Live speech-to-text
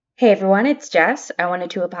Hey everyone, it's Jess. I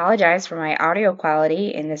wanted to apologize for my audio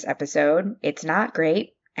quality in this episode. It's not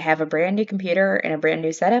great. I have a brand new computer and a brand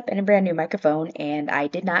new setup and a brand new microphone, and I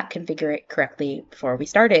did not configure it correctly before we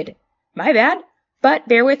started. My bad, but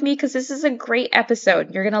bear with me because this is a great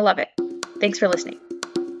episode. You're going to love it. Thanks for listening.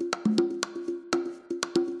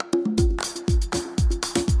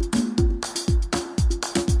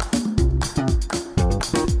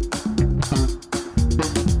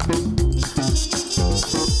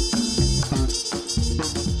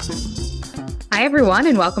 Hi everyone,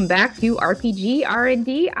 and welcome back to RPG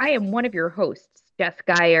R&D. I am one of your hosts, Jess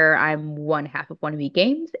Geyer. I'm one half of One Week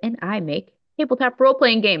Games, and I make tabletop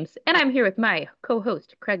role-playing games. And I'm here with my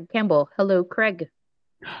co-host, Craig Campbell. Hello, Craig.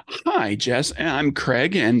 Hi, Jess. I'm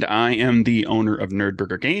Craig, and I am the owner of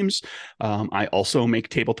Nerdburger Games. I also make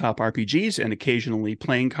tabletop RPGs and occasionally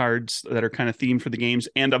playing cards that are kind of themed for the games,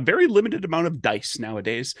 and a very limited amount of dice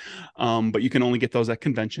nowadays. But you can only get those at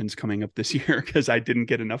conventions coming up this year because I didn't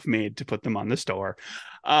get enough made to put them on the store.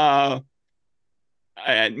 And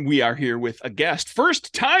we are here with a guest,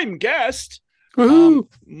 first-time guest,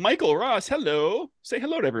 Michael Ross. Hello. Say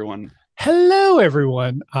hello to everyone. Hello,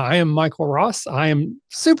 everyone. I am Michael Ross. I am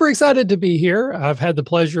super excited to be here. I've had the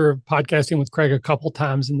pleasure of podcasting with Craig a couple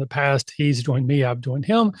times in the past. He's joined me, I've joined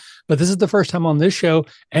him, but this is the first time on this show.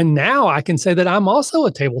 And now I can say that I'm also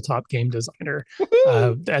a tabletop game designer.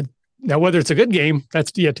 Now, whether it's a good game,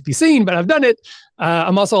 that's yet to be seen, but I've done it.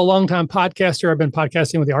 I'm also a longtime podcaster. I've been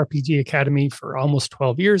podcasting with the RPG Academy for almost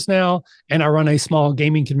 12 years now, and I run a small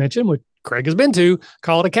gaming convention, which Craig has been to,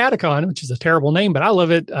 called a Catacon, which is a terrible name, but I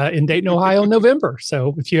love it, in Dayton, Ohio in November.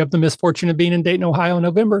 So if you have the misfortune of being in Dayton, Ohio in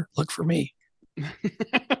November, look for me.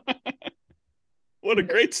 What a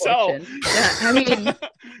great sell. Yeah, I mean,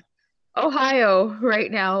 Ohio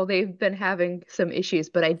right now, they've been having some issues,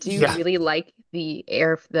 but I do really like the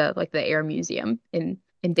air museum in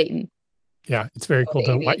Dayton. Yeah, it's very cool.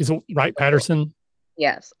 Is it Wright-Patterson?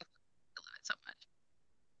 Yes.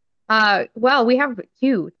 Well, we have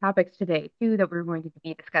two topics today, two that we're going to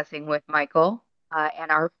be discussing with Michael. And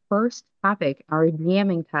our first topic, our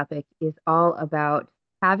jamming topic, is all about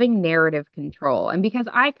having narrative control. And because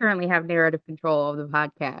I currently have narrative control of the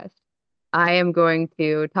podcast, I am going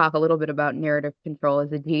to talk a little bit about narrative control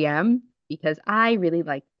as a GM because I really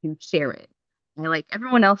like to share it. I like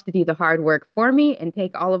everyone else to do the hard work for me and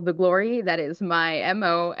take all of the glory. That is my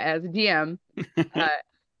MO as GM.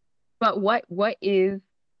 But what is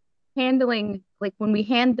handling, like when we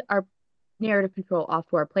hand our narrative control off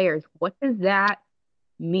to our players, what does that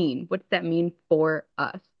mean? What does that mean for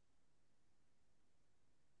us?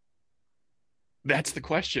 That's the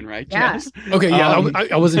question, right, Yeah. Jess? Okay, yeah,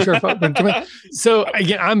 I wasn't sure if I. So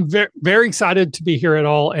again, I'm very, very excited to be here at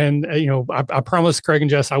all, and I promised Craig and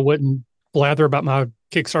Jess I wouldn't blather about my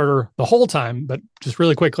Kickstarter the whole time, but just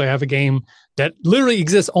really quickly, I have a game that literally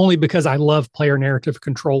exists only because I love player narrative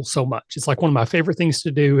control so much. It's like one of my favorite things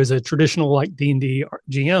to do as a traditional like D&D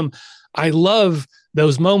GM. I love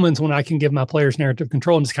those moments when I can give my players narrative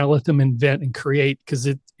control and just kind of let them invent and create, because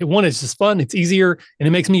one is just fun, it's easier, and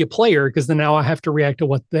it makes me a player because then now I have to react to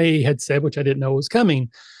what they had said, which I didn't know was coming.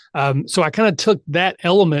 So I kind of took that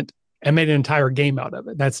element and made an entire game out of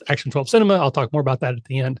it. That's Action 12 Cinema. I'll talk more about that at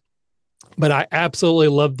the end. But I absolutely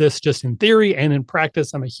love this just in theory and in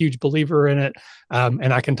practice. I'm a huge believer in it.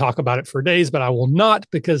 And I can talk about it for days, but I will not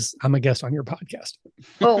because I'm a guest on your podcast.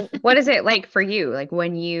 Well, what is it like for you? Like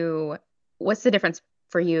what's the difference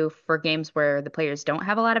for you for games where the players don't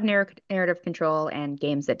have a lot of narrative control and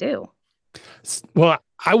games that do? Well,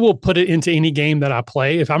 I will put it into any game that I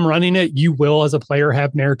play. If I'm running it, you will, as a player,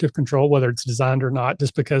 have narrative control, whether it's designed or not,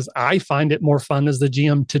 just because I find it more fun as the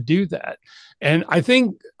GM to do that. And I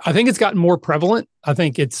think it's gotten more prevalent. I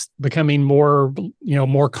think it's becoming more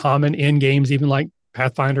common in games, even like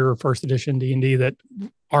Pathfinder or First Edition D&D, that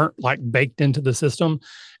aren't like baked into the system.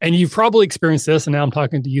 And you've probably experienced this, and now I'm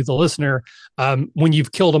talking to you, the listener, when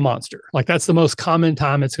you've killed a monster. Like that's the most common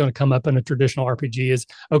time it's going to come up in a traditional RPG is,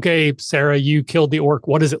 okay, Sarah, you killed the orc.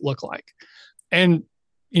 What does it look like? And,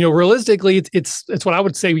 realistically, it's what I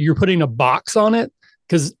would say, you're putting a box on it.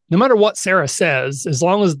 Because no matter what Sarah says, as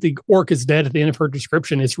long as the orc is dead at the end of her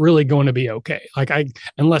description, it's really going to be okay.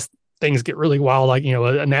 Unless things get really wild, like,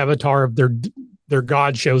 an avatar of their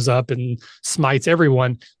god shows up and smites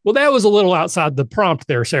everyone. Well, that was a little outside the prompt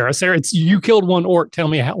there, Sarah. Sarah, you killed one orc. Tell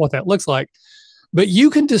me what that looks like. But you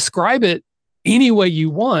can describe it any way you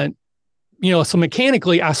want. So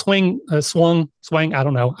mechanically, I swung, I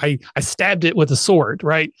don't know. I stabbed it with a sword,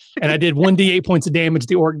 right? And I did 1d8 points of damage.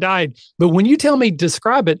 The orc died. But when you tell me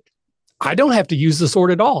describe it, I don't have to use the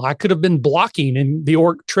sword at all. I could have been blocking and the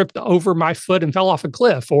orc tripped over my foot and fell off a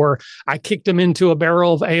cliff, or I kicked him into a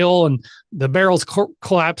barrel of ale and the barrels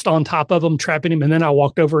collapsed on top of him, trapping him. And then I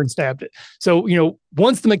walked over and stabbed it. So,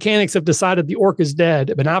 once the mechanics have decided the orc is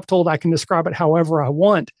dead, and I've told I can describe it however I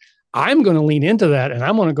want, I'm going to lean into that and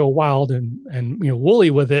I'm going to go wild and woolly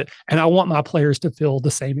with it. And I want my players to feel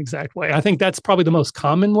the same exact way. I think that's probably the most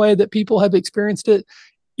common way that people have experienced it,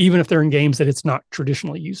 even if they're in games that it's not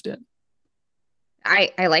traditionally used in.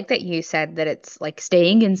 I like that you said that it's like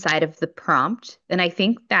staying inside of the prompt. And I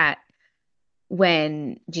think that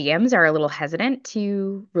when GMs are a little hesitant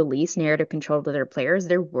to release narrative control to their players,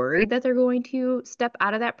 they're worried that they're going to step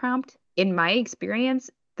out of that prompt. In my experience,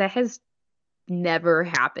 that has never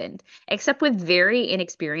happened, except with very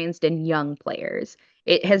inexperienced and young players.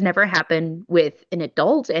 It has never happened with an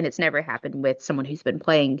adult, and it's never happened with someone who's been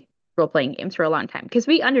playing role-playing games for a long time. Because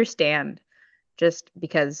we understand, just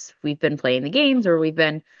because we've been playing the games or we've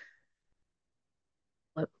been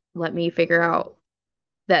let me figure out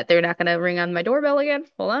that they're not going to ring on my doorbell again.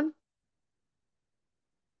 Hold on.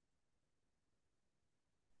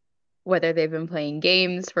 Whether they've been playing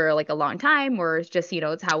games for like a long time or it's just,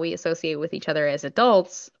 it's how we associate with each other as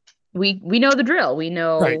adults. We know the drill. We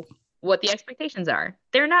know Right. what the expectations are.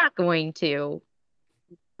 They're not going to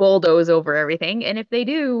bulldoze over everything. And if they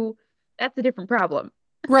do, that's a different problem.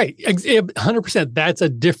 Right. 100%. That's a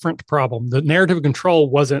different problem. The narrative control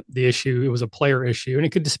wasn't the issue. It was a player issue. And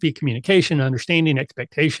it could just be communication, understanding,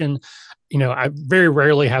 expectation. I very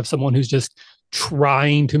rarely have someone who's just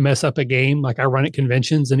trying to mess up a game. Like I run at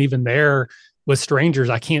conventions, and even there with strangers,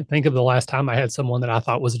 I can't think of the last time I had someone that I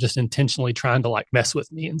thought was just intentionally trying to like mess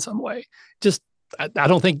with me in some way. Just, I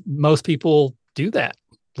don't think most people do that.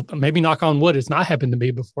 Maybe knock on wood, it's not happened to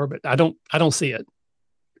me before, but I don't see it.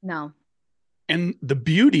 No. And the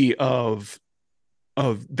beauty of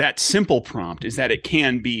that simple prompt is that it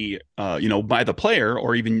can be, by the player,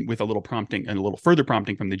 or even with a little prompting and a little further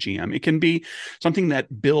prompting from the GM, it can be something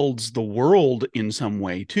that builds the world in some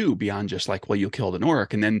way too, beyond just like, well, you killed an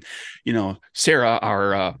orc. And then, Sarah,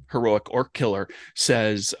 our heroic orc killer,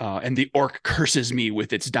 says, and the orc curses me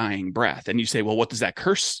with its dying breath. And you say, well, what does that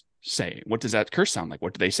curse say? What does that curse sound like?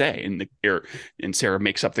 What do they say? And Sarah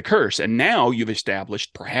makes up the curse. And now you've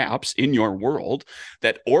established, perhaps in your world,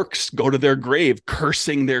 that orcs go to their grave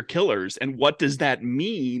cursing their killers. And what does that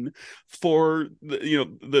mean for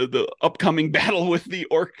the upcoming battle with the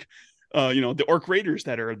orc, the orc raiders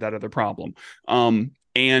that are the problem?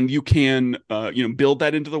 And you can, build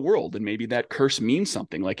that into the world. And maybe that curse means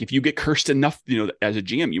something. Like if you get cursed enough, as a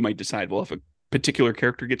GM, you might decide, well, if a particular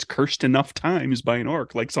character gets cursed enough times by an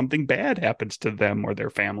orc, like something bad happens to them or their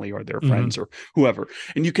family or their friends or whoever.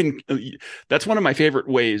 And you can, that's one of my favorite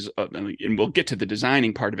ways of, and we'll get to the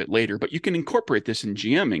designing part of it later, but you can incorporate this in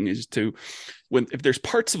GMing is to, if there's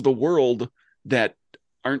parts of the world that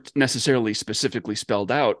aren't necessarily specifically spelled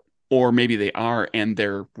out, or maybe they are, and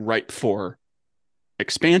they're ripe for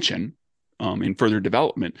expansion in further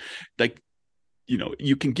development, like,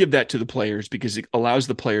 you can give that to the players because it allows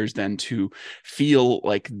the players then to feel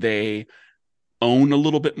like they own a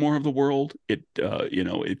little bit more of the world. It,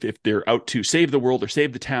 if they're out to save the world or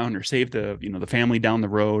save the town or save the, the family down the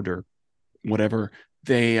road or whatever,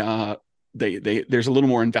 they there's a little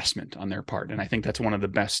more investment on their part. And I think that's one of the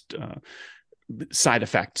best side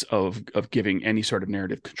effects of giving any sort of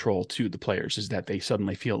narrative control to the players, is that they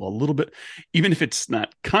suddenly feel a little bit, even if it's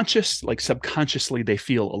not conscious, like subconsciously they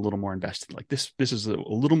feel a little more invested. Like this is a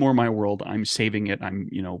little more my world. I'm saving it. I'm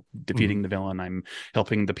defeating the villain. I'm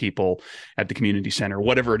helping the people at the community center,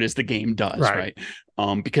 whatever it is the game does, right?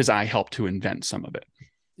 Because I help to invent some of it.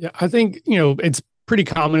 Yeah, I think it's pretty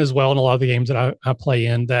common as well in a lot of the games that I play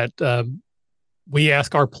in that we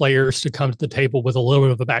ask our players to come to the table with a little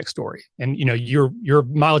bit of a backstory. And, your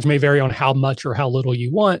mileage may vary on how much or how little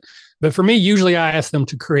you want. But for me, usually I ask them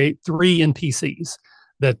to create 3 NPCs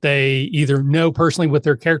that they either know personally with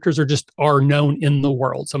their characters or just are known in the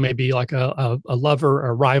world. So maybe like a lover,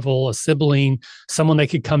 a rival, a sibling, someone they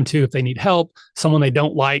could come to if they need help, someone they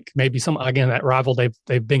don't like, maybe that rival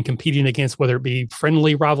they've been competing against, whether it be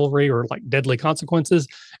friendly rivalry or like deadly consequences.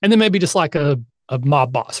 And then maybe just like a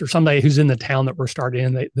mob boss or somebody who's in the town that we're starting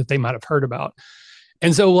in that they might have heard about.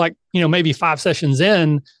 And so like, maybe 5 sessions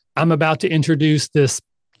in, I'm about to introduce this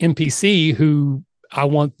NPC who I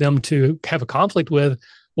want them to have a conflict with.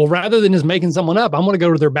 Well, rather than just making someone up, I'm going to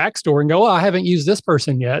go to their backstory and go, I haven't used this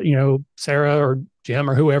person yet. Sarah or Jim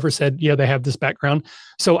or whoever said, yeah, they have this background.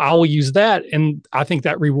 So I will use that. And I think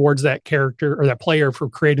that rewards that character or that player for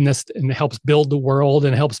creating this, and it helps build the world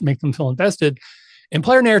and helps make them feel invested. And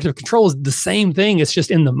player narrative control is the same thing. It's just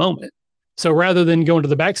in the moment. So rather than going to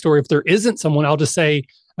the backstory, if there isn't someone, I'll just say,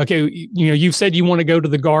 okay, you've said you want to go to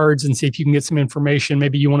the guards and see if you can get some information.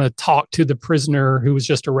 Maybe you want to talk to the prisoner who was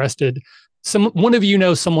just arrested. One of you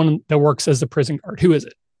knows someone that works as a prison guard. Who is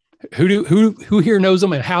it? Who here knows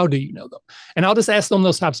them, and how do you know them? And I'll just ask them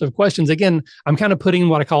those types of questions. Again, I'm kind of putting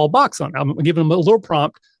what I call a box on. I'm giving them a little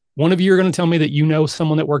prompt. One of you are going to tell me that you know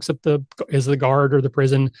someone that works as the guard or the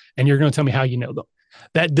prison, and you're going to tell me how you know them.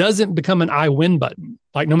 That doesn't become an I win button.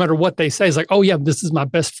 Like no matter what they say, it's like, oh yeah, this is my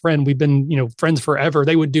best friend. We've been, friends forever.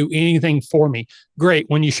 They would do anything for me. Great.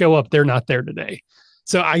 When you show up, they're not there today.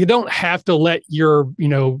 So I don't have to let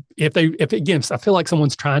if again, I feel like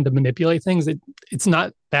someone's trying to manipulate things, it's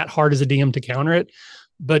not that hard as a DM to counter it.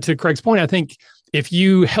 But to Craig's point, I think if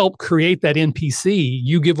you help create that NPC,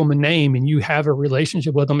 you give them a name and you have a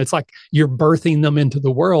relationship with them, it's like you're birthing them into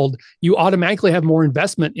the world. You automatically have more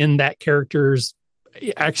investment in that character's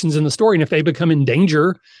actions in the story. And if they become in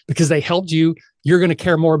danger because they helped you, you're going to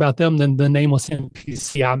care more about them than the nameless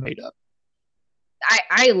NPC I made up.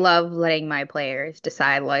 I love letting my players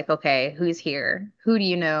decide, like, okay, who's here? Who do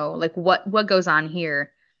you know? Like, what goes on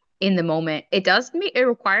here in the moment? It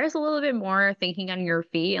requires a little bit more thinking on your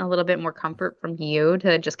feet and a little bit more comfort from you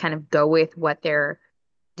to just kind of go with what they're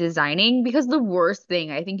designing. Because the worst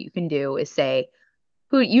thing I think you can do is say,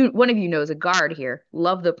 one of you knows a guard here.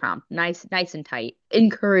 Love the prompt, nice and tight.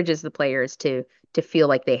 Encourages the players to feel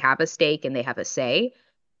like they have a stake and they have a say.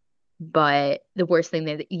 But the worst thing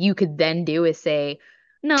that you could then do is say,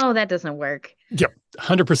 no, that doesn't work. Yep,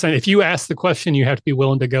 100%. If you ask the question, you have to be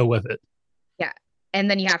willing to go with it. Yeah. And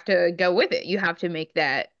then you have to go with it. You have to make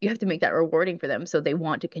that rewarding for them so they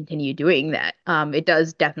want to continue doing that. It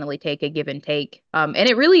does definitely take a give and take. And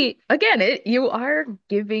it really, again, you are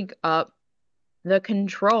giving up the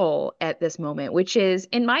control at this moment, which is,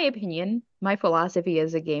 in my opinion, my philosophy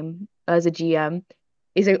as a GM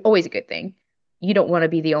is always a good thing. You don't want to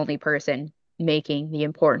be the only person making the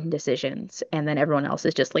important decisions, and then everyone else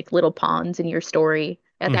is just like little pawns in your story.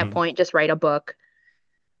 At that point, just write a book.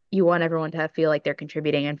 You want everyone to feel like they're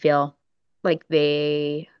contributing and feel like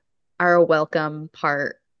they are a welcome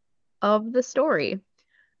part of the story.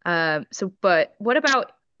 But what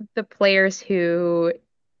about the players who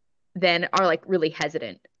then are like really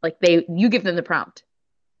hesitant? Like you give them the prompt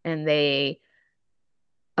and they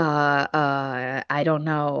I don't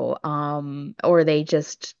know, or they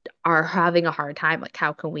just are having a hard time. Like,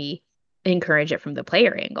 how can we encourage it from the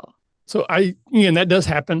player angle? So and that does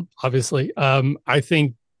happen, obviously. I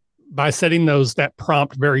think by setting that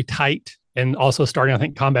prompt very tight and also starting, I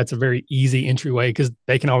think combat's a very easy entryway because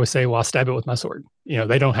they can always say, well, I'll stab it with my sword.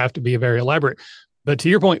 They don't have to be very elaborate. But to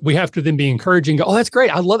your point, we have to then be encouraging. Go, oh, that's great.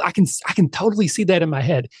 I can totally see that in my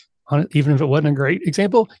head. Even if it wasn't a great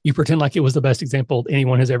example, you pretend like it was the best example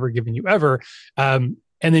anyone has ever given you ever. And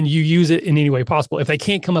then you use it in any way possible. If they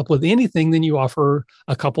can't come up with anything, then you offer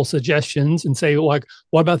a couple suggestions and say, like,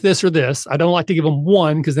 what about this or this? I don't like to give them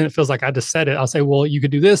one because then it feels like I just said it. I'll say, well, you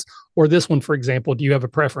could do this or this one, for example. Do you have a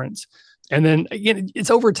preference? And then again,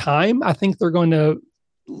 it's over time. I think they're going to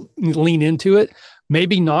lean into it.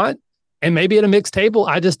 Maybe not. And maybe at a mixed table,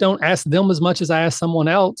 I just don't ask them as much as I ask someone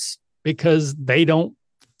else because they don't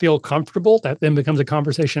feel comfortable. That then becomes a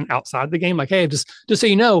conversation outside the game. Like, hey, just so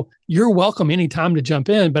you know, you're welcome anytime to jump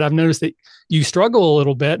in, but I've noticed that you struggle a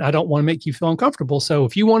little bit. I don't want to make you feel uncomfortable. So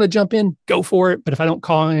if you want to jump in, go for it. But if I don't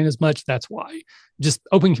call in as much, that's why. Just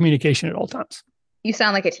open communication at all times. You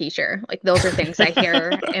sound like a teacher. Like those are things I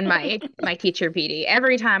hear in my teacher PD.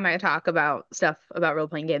 Every time I talk about stuff about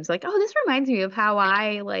role-playing games, like, oh, this reminds me of how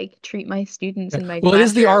I like treat my students in my classroom. It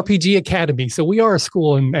is the RPG Academy. So we are a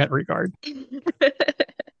school in that regard.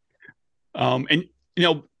 And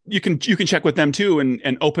you can check with them too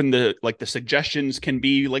and open the suggestions can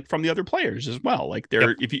be like from the other players as well. Like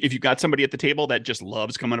if you've got somebody at the table that just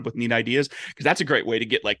loves coming up with neat ideas, because that's a great way to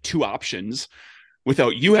get like two options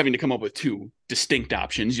without you having to come up with two distinct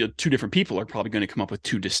options. Two different people are probably going to come up with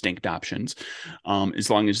two distinct options. As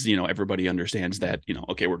long as, everybody understands that,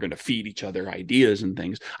 okay, we're going to feed each other ideas and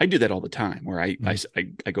things. I do that all the time where I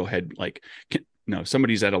go ahead, like,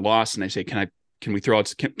 somebody's at a loss and I say, can we throw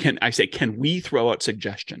out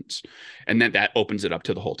suggestions? And then that opens it up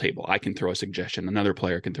to the whole table. I can throw a suggestion. Another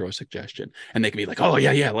player can throw a suggestion and they can be like, oh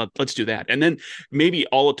yeah, let's do that. And then maybe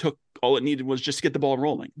all it needed was just to get the ball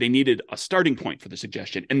rolling. They needed a starting point for the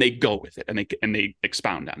suggestion and they go with it and they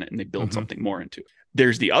expound on it and they build something more into it.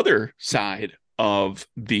 There's the other side of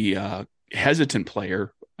the hesitant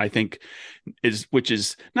player, I think, which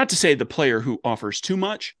is not to say the player who offers too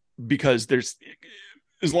much, because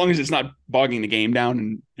as long as it's not bogging the game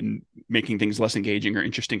down and making things less engaging or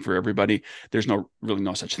interesting for everybody, there's really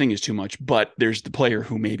no such thing as too much. But there's the player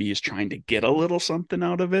who maybe is trying to get a little something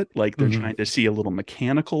out of it, like they're trying to see a little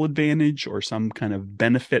mechanical advantage or some kind of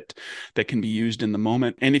benefit that can be used in the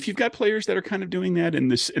moment. And if you've got players that are kind of doing that,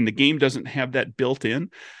 and the game doesn't have that built in,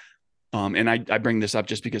 and I bring this up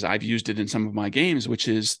just because I've used it in some of my games, which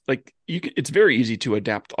is like it's very easy to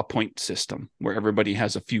adapt a point system where everybody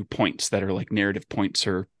has a few points that are like narrative points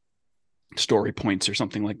or story points or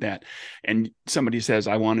something like that. And somebody says,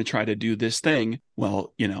 I want to try to do this thing.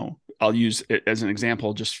 Well, I'll use it as an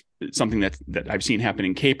example, just something that I've seen happen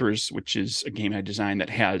in Capers, which is a game I designed that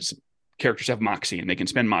has characters have moxie, and they can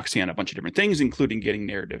spend moxie on a bunch of different things, including getting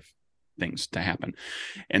narrative things to happen.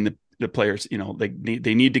 And the players,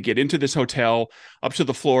 they need to get into this hotel up to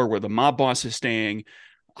the floor where the mob boss is staying.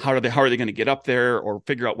 How are they going to get up there or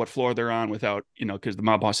figure out what floor they're on without, because the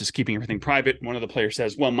mob boss is keeping everything private. One of the players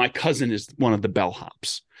says, well, my cousin is one of the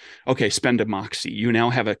bellhops. Okay, spend a moxie. You now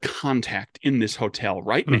have a contact in this hotel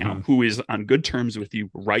right now who is on good terms with you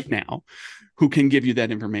right now, who can give you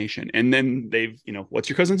that information. And then they've, what's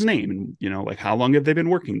your cousin's name? And, like, how long have they been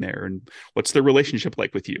working there? And what's their relationship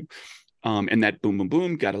like with you? And that boom, boom,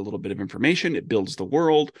 boom, got a little bit of information. It builds the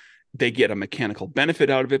world. They get a mechanical benefit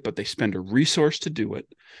out of it, but they spend a resource to do it.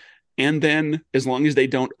 And then as long as they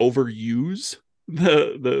don't overuse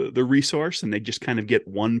the resource and they just kind of get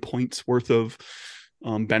 1 point's worth of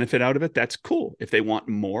benefit out of it, that's cool. If they want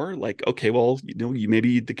more, like, okay, well,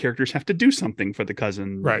 maybe the characters have to do something for the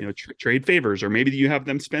cousin, right? Trade favors, or maybe you have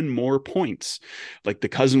them spend more points. Like the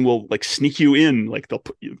cousin will like sneak you in, like they'll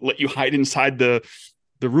let you hide inside the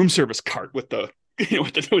room service cart with the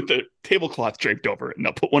with the tablecloth draped over it, and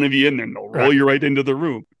they'll put one of you in there and they'll roll you right into the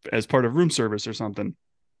room as part of room service or something.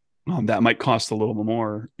 That might cost a little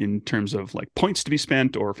more in terms of like points to be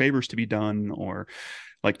spent or favors to be done, or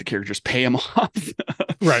like the characters pay them off,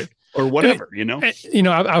 right? Or whatever,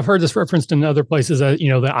 I've heard this referenced in other places,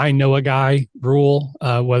 the I know a guy rule,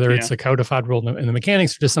 whether it's a codified rule in the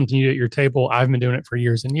mechanics or just something you do at your table. I've been doing it for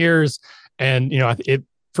years and years. And,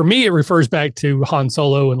 for me, it refers back to Han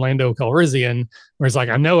Solo and Lando Calrissian, where it's like,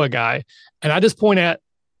 I know a guy. And I just point out,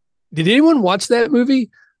 did anyone watch that movie?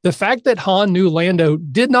 The fact that Han knew Lando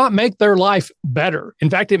did not make their life better. In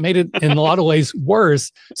fact, it made it in a lot of ways worse.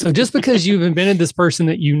 So just because you've invented this person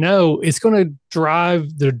that it's going to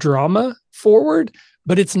drive the drama forward,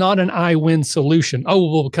 but it's not an I win solution. Oh,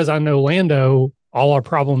 well, because I know Lando, all our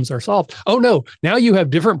problems are solved. Oh, no, now you have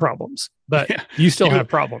different problems, but you still have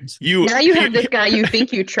problems. Now you have this guy you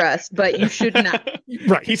think you trust, but you should not.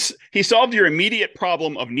 Right. He solved your immediate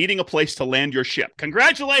problem of needing a place to land your ship.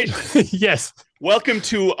 Congratulations. Yes. Welcome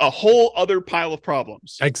to a whole other pile of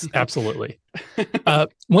problems. Absolutely.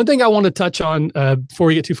 One thing I want to touch on before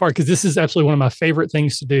we get too far, because this is absolutely one of my favorite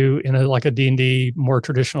things to do in a D&D, more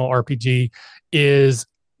traditional RPG, is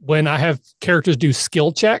when I have characters do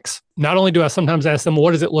skill checks. Not only do I sometimes ask them, what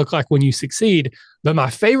does it look like when you succeed? But my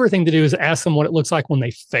favorite thing to do is ask them what it looks like when they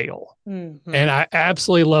fail. Mm-hmm. And I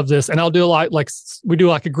absolutely love this. And I'll do like we do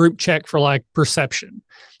like a group check for like perception.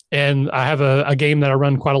 And I have a game that I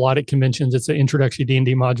run quite a lot at conventions. It's an introductory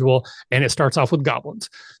D&D module, and it starts off with goblins.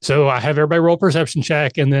 So I have everybody roll a perception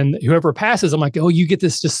check, and then whoever passes, I'm like, oh, you get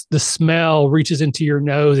this, just the smell reaches into your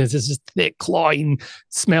nose, and it's this thick, clawing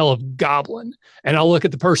smell of goblin. And I'll look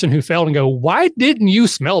at the person who failed and go, why didn't you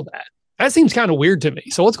smell that? That seems kind of weird to me.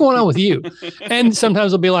 So what's going on with you? And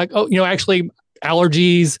sometimes they'll be like, oh, actually,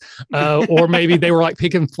 allergies, or maybe they were like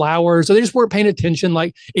picking flowers, or they just weren't paying attention.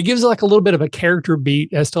 Like it gives like a little bit of a character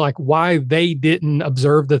beat as to like why they didn't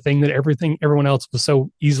observe the thing that everyone else was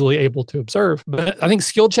so easily able to observe. But I think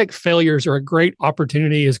skill check failures are a great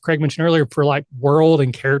opportunity, as Craig mentioned earlier, for like world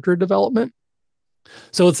and character development.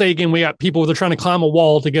 So let's say again, we got people that are trying to climb a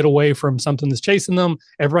wall to get away from something that's chasing them.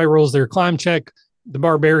 Everybody rolls their climb check. The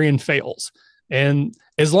barbarian fails. And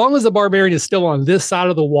as long as the barbarian is still on this side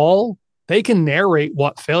of the wall, they can narrate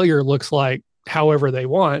what failure looks like however they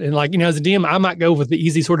want. And like, as a DM, I might go with the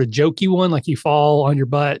easy sort of jokey one, like you fall on your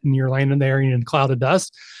butt and you're landing there in a cloud of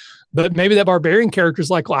dust. But maybe that barbarian character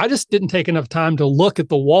is like, well, I just didn't take enough time to look at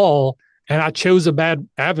the wall and I chose a bad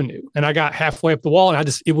avenue and I got halfway up the wall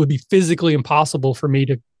and it would be physically impossible for me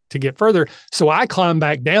to get further. So I climb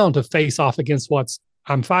back down to face off against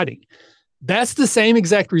I'm fighting. That's the same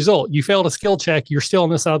exact result. You failed a skill check, you're still on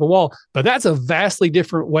this side of the wall, but that's a vastly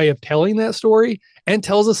different way of telling that story and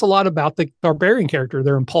tells us a lot about the barbarian character.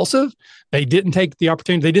 They're impulsive. They didn't take the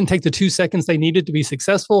opportunity. They didn't take the 2 seconds they needed to be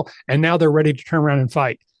successful. And now they're ready to turn around and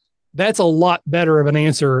fight. that's a lot better of an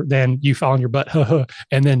answer than you fall on your butt,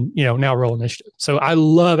 and then, now roll initiative. So I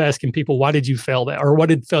love asking people, why did you fail that? Or what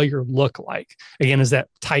did failure look like? Again, is that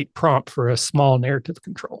tight prompt for a small narrative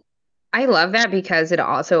control. I love that because it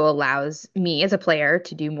also allows me as a player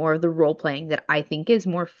to do more of the role playing that I think is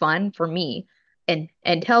more fun for me and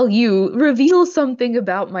tell you, reveal something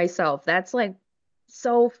about myself. That's like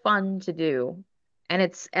so fun to do. And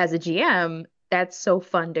it's as a GM, that's so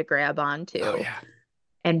fun to grab Oh, onto yeah.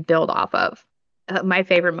 and build off of. My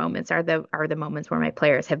favorite moments are the moments where my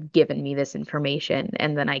players have given me this information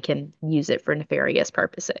and then I can use it for nefarious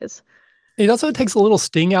purposes. It also takes a little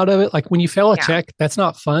sting out of it. Like when you fail a Yeah. check, that's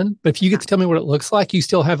not fun. But if you get to tell me what it looks like, you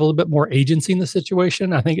still have a little bit more agency in the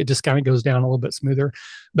situation. I think it just kind of goes down a little bit smoother.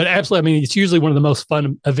 But absolutely, I mean, it's usually one of the most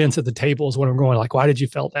fun events at the table is when I'm going like, why did you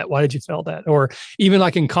fail that? Why did you fail that? Or even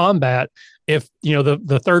like in combat, if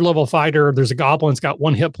the third level fighter, there's a goblin's got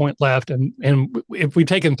 1 hit point left, and if we've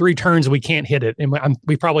taken 3 turns, we can't hit it, and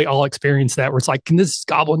we probably all experienced that where it's like, can this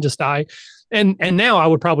goblin just die? And now I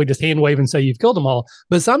would probably just hand wave and say you've killed them all.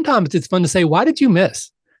 But sometimes it's fun to say, why did you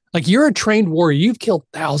miss? Like you're a trained warrior. You've killed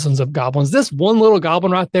thousands of goblins. This one little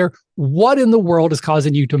goblin right there, what in the world is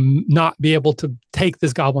causing you to not be able to take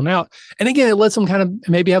this goblin out? And again, it lets them kind of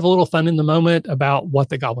maybe have a little fun in the moment about what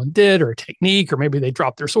the goblin did or a technique, or maybe they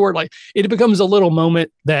dropped their sword. Like it becomes a little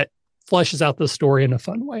moment that fleshes out the story in a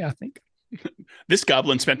fun way, I think. This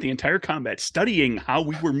goblin spent the entire combat studying how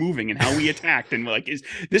we were moving and how we attacked, and like,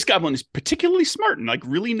 this goblin is particularly smart and like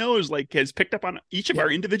really knows, like has picked up on each of our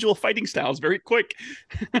individual fighting styles very quick.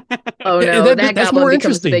 Oh no, that that's goblin more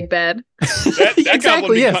becomes interesting. Big Bad.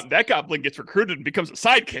 Exactly, yes. That goblin gets recruited and becomes a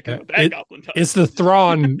sidekick. Goblin does. It's the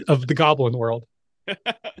Thrawn of the goblin world.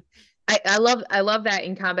 I love that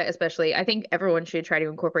in combat, especially. I think everyone should try to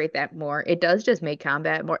incorporate that more. It does just make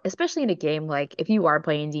combat more, especially in a game like if you are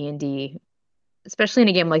playing D&D, especially in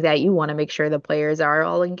a game like that, you want to make sure the players are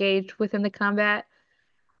all engaged within the combat.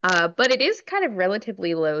 But it is kind of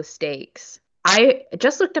relatively low stakes. I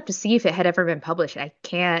just looked up to see if it had ever been published. I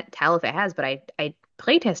can't tell if it has, but I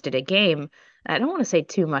play tested a game. I don't want to say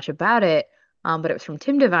too much about it, but it was from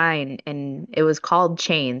Tim Devine and it was called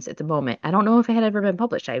Chains at the moment. I don't know if it had ever been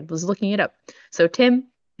published. I was looking it up. So Tim,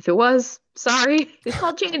 if it was, sorry. It's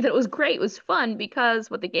called Chains and it was great. It was fun because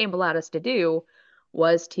what the game allowed us to do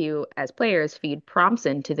was to, as players, feed prompts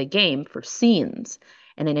into the game for scenes.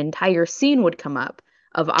 And an entire scene would come up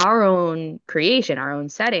of our own creation, our own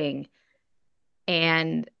setting.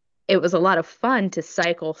 And it was a lot of fun to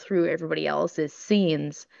cycle through everybody else's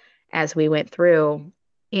scenes as we went through.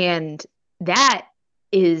 And that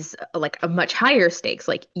is like a much higher stakes.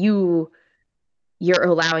 Like you're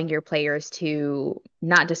allowing your players to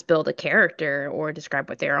not just build a character or describe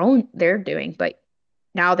what they're doing, but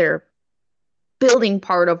now they're building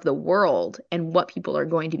part of the world and what people are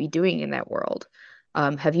going to be doing in that world.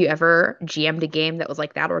 Have you ever GM'd a game that was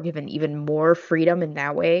like that or given even more freedom in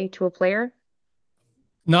that way to a player?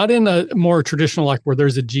 Not in a more traditional, like where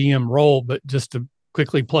there's a GM role, but just to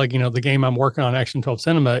quickly plug, the game I'm working on, Action 12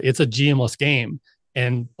 Cinema, it's a GM-less game.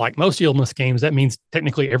 And like most GM-less games, that means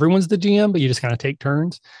technically everyone's the GM, but you just kind of take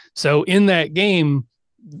turns. So in that game,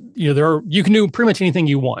 you can do pretty much anything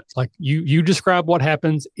you want. Like you describe what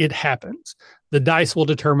happens, it happens. The dice will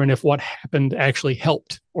determine if what happened actually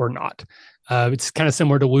helped or not. It's kind of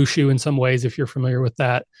similar to Wushu in some ways, if you're familiar with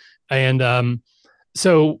that. And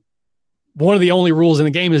so one of the only rules in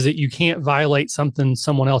the game is that you can't violate something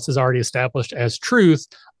someone else has already established as truth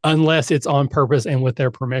unless it's on purpose and with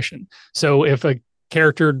their permission. So if a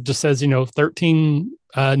character just says, 13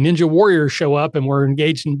 ninja warriors show up and we're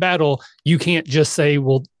engaged in battle, you can't just say,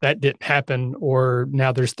 well, that didn't happen, or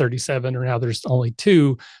now there's 37, or now there's only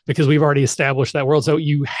 2, because we've already established that world. So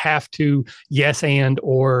you have to yes and,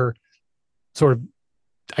 or sort of,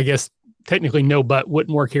 I guess, technically no but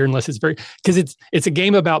wouldn't work here unless it's because it's a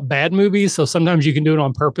game about bad movies. So sometimes you can do it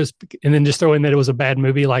on purpose and then just throw in that it was a bad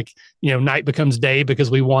movie, like night becomes day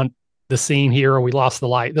because we want the scene here, or we lost the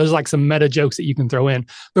light. There's like some meta jokes that you can throw in,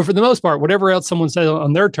 but for the most part, whatever else someone says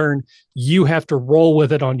on their turn, you have to roll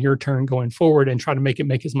with it on your turn going forward and try to make it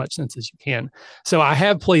make as much sense as you can. So I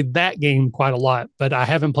have played that game quite a lot, but I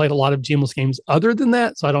haven't played a lot of GMless games other than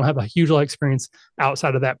that, so I don't have a huge experience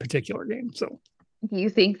outside of that particular game. So Do you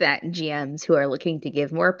think that GMs who are looking to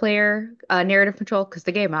give more player narrative control, because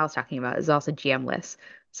the game I was talking about is also GM-less,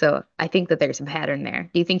 so I think that there's a pattern there.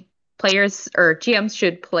 Do you think players or GMs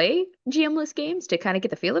should play GM-less games to kind of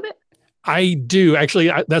get the feel of it? I do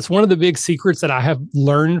actually. That's one of the big secrets that I have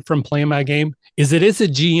learned from playing my game is that it's a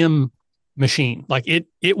GM machine. Like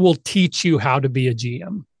it will teach you how to be a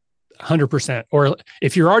GM. 100%. Or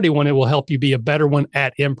if you're already one, it will help you be a better one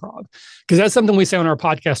at improv. Because that's something we say on our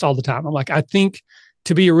podcast all the time. I'm like, I think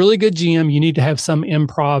to be a really good GM, you need to have some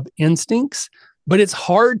improv instincts, but it's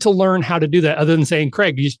hard to learn how to do that other than saying,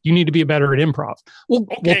 Craig, you need to be better at improv. Well,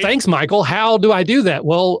 thanks, Michael. How do I do that?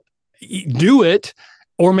 Well, do it,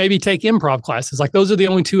 or maybe take improv classes. Like those are the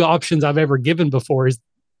only two options I've ever given before.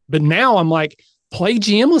 But now I'm like, play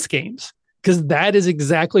GMless games, because that is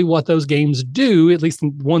exactly what those games do, at least the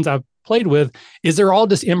ones I've played with, is they're all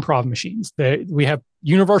just improv machines. We have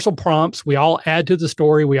universal prompts. We all add to the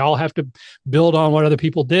story. We all have to build on what other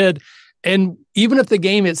people did. And even if the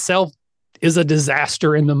game itself is a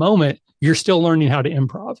disaster in the moment, you're still learning how to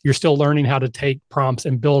improv. You're still learning how to take prompts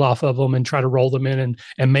and build off of them and try to roll them in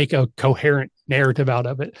and make a coherent narrative out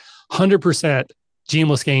of it. 100%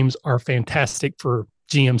 GMless games are fantastic for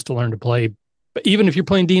GMs to learn to play. But even if you're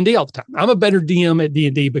playing D&D all the time, I'm a better DM at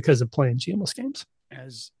D&D because of playing GMless games.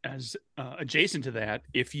 As adjacent to that,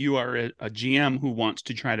 if you are a GM who wants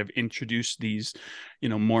to try to introduce these,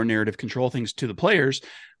 more narrative control things to the players,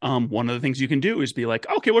 one of the things you can do is be like,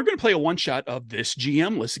 okay, we're going to play a one shot of this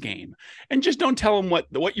GM-less game, and just don't tell them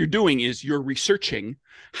what you're doing is you're researching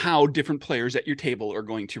how different players at your table are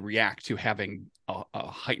going to react to having a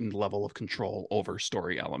heightened level of control over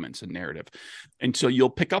story elements and narrative. And so you'll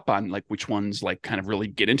pick up on like which ones like kind of really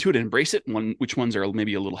get into it and embrace it, and which ones are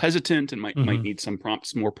maybe a little hesitant and might need some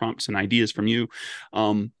more prompts and ideas from you.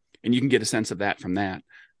 And you can get a sense of that from that.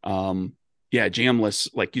 Yeah, GM-less,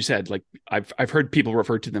 like you said, like I've heard people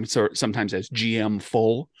refer to them sometimes as GM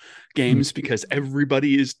full games because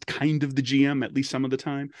everybody is kind of the GM at least some of the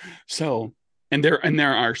time. So, and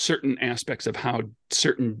there are certain aspects of how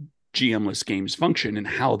certain GM-less games function and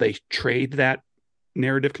how they trade that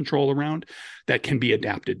narrative control around that can be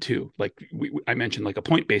adapted to. Like I mentioned, like a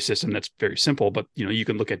point-based system that's very simple, but you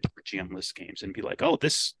can look at different GM-less games and be like, oh,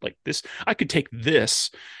 this I could take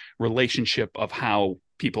this relationship of how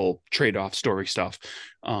people trade off story stuff,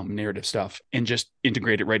 narrative stuff, and just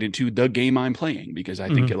integrate it right into the game I'm playing because I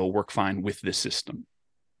think it'll work fine with this system.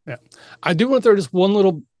 Yeah, I do want to throw just one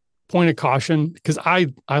little point of caution because I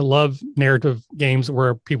love narrative games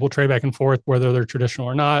where people trade back and forth, whether they're traditional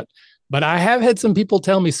or not. But I have had some people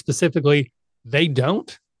tell me specifically they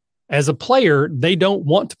don't. As a player, they don't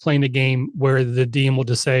want to play in a game where the DM will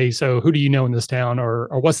just say, so who do you know in this town, or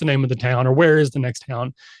what's the name of the town, or where is the next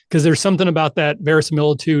town? Because there's something about that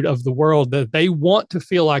verisimilitude of the world that they want to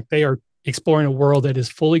feel like they are exploring a world that is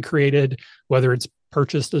fully created, whether it's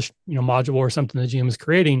purchased a module or something the GM is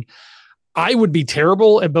creating. I would be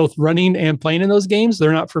terrible at both running and playing in those games.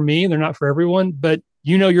 They're not for me. They're not for everyone, but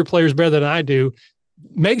your players better than I do.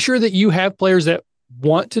 Make sure that you have players that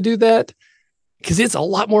want to do that, because it's a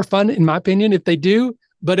lot more fun, in my opinion, if they do.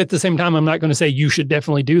 But at the same time, I'm not going to say you should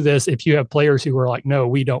definitely do this if you have players who are like, no,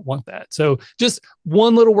 we don't want that. So just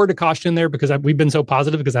one little word of caution there, because we've been so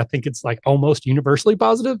positive, because I think it's like almost universally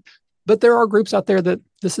positive. But there are groups out there that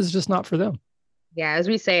this is just not for them. Yeah, as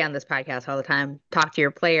we say on this podcast all the time, talk to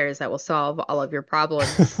your players. That will solve all of your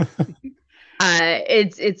problems.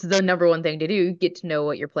 It's the number one thing to do. Get to know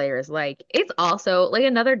what your player is like. It's also like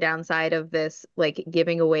another downside of this, like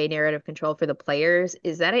giving away narrative control for the players,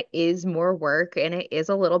 is that it is more work and it is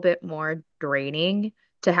a little bit more draining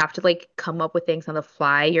to have to like come up with things on the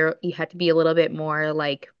fly. You have to be a little bit more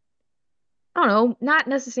like, I don't know, not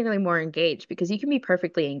necessarily more engaged, because you can be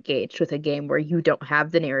perfectly engaged with a game where you don't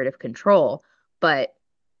have the narrative control, but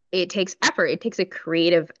it takes effort. It takes a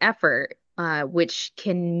creative effort, which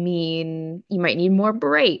can mean you might need more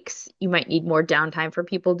breaks. You might need more downtime for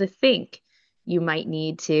people to think. You might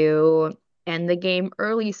need to end the game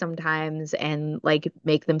early sometimes and like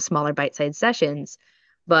make them smaller bite-sized sessions.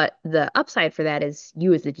 But the upside for that is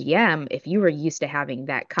you as the GM, if you were used to having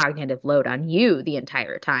that cognitive load on you the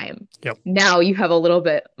entire time, now you have a little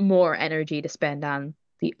bit more energy to spend on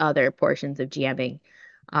the other portions of GMing.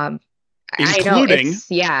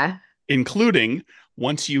 Including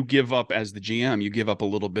once you give up as the GM, you give up a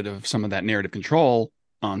little bit of some of that narrative control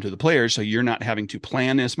to the players. So you're not having to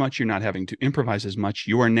plan as much. You're not having to improvise as much.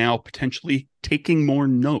 You are now potentially taking more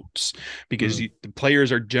notes because the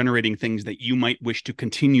players are generating things that you might wish to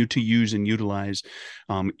continue to use and utilize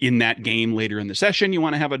in that game later in the session. You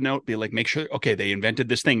want to have a note, be like, make sure, okay, they invented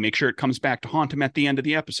this thing, make sure it comes back to haunt them at the end of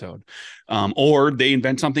the episode. Or they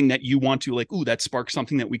invent something that you want to like, ooh, that sparks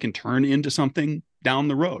something that we can turn into something down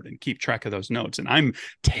the road, and keep track of those notes. And I'm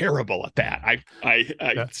terrible at that.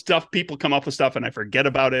 People come up with stuff and I forget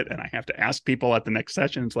about it. And I have to ask people at the next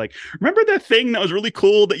session. It's like, remember that thing that was really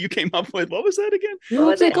cool that you came up with? What was that again? What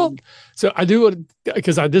was it called? So I do it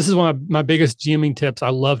because this is one of my biggest GMing tips. I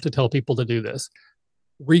love to tell people to do this.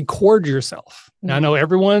 record yourself. Now, I know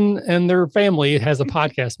everyone and their family has a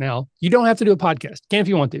podcast now. You don't have to do a podcast. You can if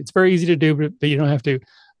you want to. It's very easy to do, but you don't have to.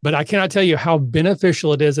 But I cannot tell you how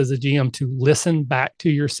beneficial it is as a GM to listen back to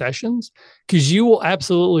your sessions, because you will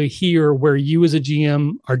absolutely hear where you as a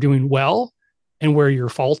GM are doing well and where you're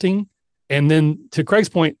faulting. And then to Craig's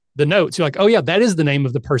point, the notes, you're like, oh yeah, that is the name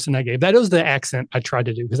of the person I gave. That is the accent I tried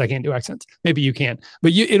to do, because I can't do accents. Maybe you can,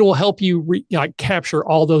 but it will help you capture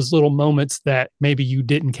all those little moments that maybe you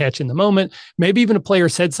didn't catch in the moment. Maybe even a player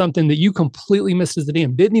said something that you completely missed as the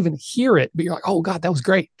DM, didn't even hear it, but you're like, oh God, that was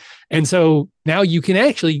great. And so now you can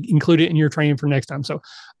actually include it in your training for next time. So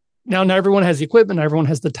now not everyone has the equipment, not everyone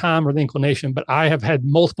has the time or the inclination, but I have had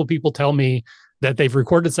multiple people tell me that they've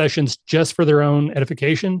recorded sessions just for their own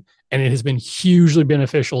edification, and it has been hugely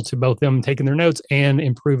beneficial to both them taking their notes and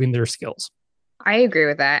improving their skills. I agree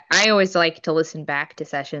with that. I always like to listen back to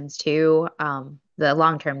sessions too. The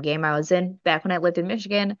long-term game I was in back when I lived in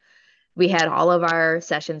Michigan, we had all of our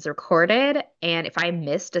sessions recorded, and if I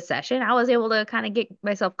missed a session, I was able to kind of get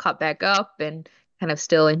myself caught back up and kind of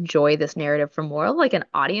still enjoy this narrative from more like an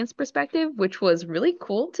audience perspective, which was really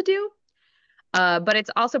cool to do. But it's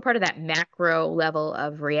also part of that macro level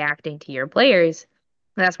of reacting to your players.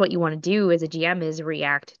 That's what you want to do as a GM, is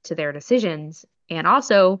react to their decisions. And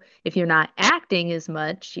also, if you're not acting as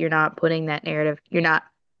much, you're not putting that narrative, you're not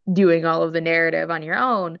doing all of the narrative on your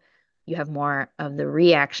own, you have more of the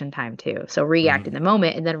reaction time too. So react in the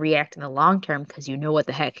moment and then react in the long term, because you know what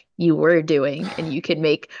the heck you were doing, and you can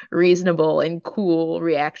make reasonable and cool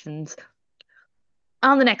reactions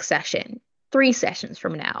on the next session, 3 sessions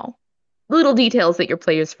from now. Little details that your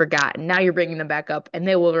players forgot, and now you're bringing them back up, and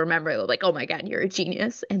they will remember, like, oh my God, you're a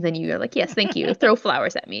genius. And then you're like, yes, thank you. Throw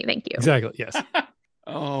flowers at me. Thank you. Exactly. Yes.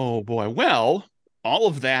 Oh boy. Well, all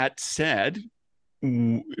of that said,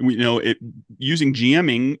 using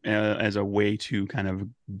GMing as a way to kind of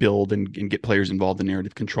build and get players involved in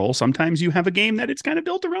narrative control. Sometimes you have a game that it's kind of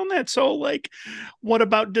built around that. So like, what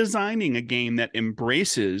about designing a game that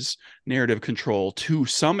embraces narrative control to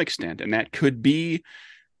some extent? And that could be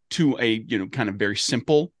to a kind of very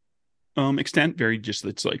simple extent, very just,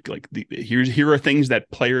 it's like here are things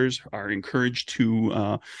that players are encouraged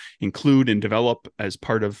to include and develop as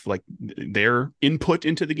part of like their input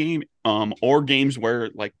into the game, or games where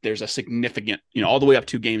like there's a significant, all the way up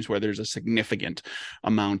to games where there's a significant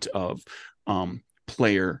amount of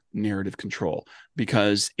player narrative control,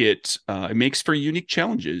 because it makes for unique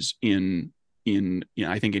challenges in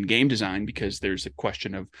I think in game design, because there's a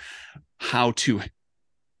question of how to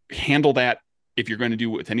handle that if you're going to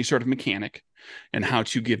do it with any sort of mechanic, and how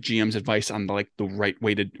to give GMs advice on the right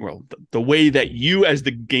way to, the way that you as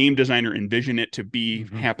the game designer envision it to be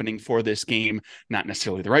happening for this game, not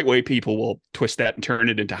necessarily the right way. People will twist that and turn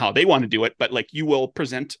it into how they want to do it, but like you will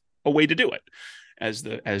present a way to do it as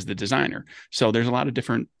the designer. So there's a lot of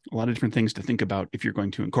different things to think about if you're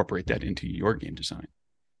going to incorporate that into your game design.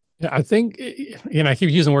 Yeah, I think, I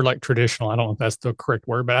keep using the word like traditional. I don't know if that's the correct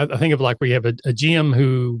word, but I think of like we have a GM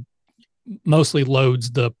who mostly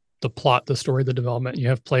loads the plot, the story, the development. You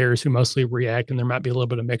have players who mostly react, and there might be a little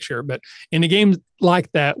bit of mixture. But in a game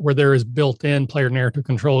like that, where there is built-in player narrative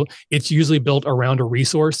control, it's usually built around a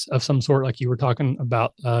resource of some sort. Like you were talking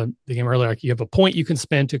about the game earlier, like you have a point you can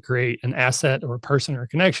spend to create an asset or a person or a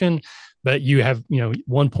connection, but you have,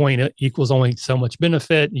 1 point equals only so much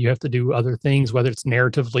benefit. You have to do other things, whether it's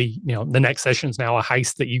narratively, the next session is now a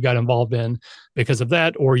heist that you got involved in because of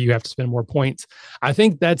that, or you have to spend more points. I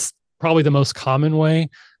think that's probably the most common way.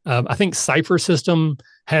 I think Cypher System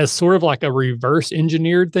has sort of like a reverse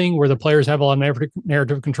engineered thing where the players have a lot of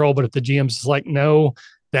narrative control, but if the GM's is like, no,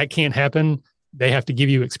 that can't happen, they have to give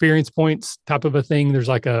you experience points type of a thing. There's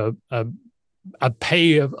like a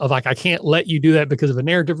pay of like, I can't let you do that because of a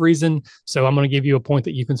narrative reason, so I'm going to give you a point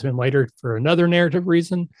that you can spend later for another narrative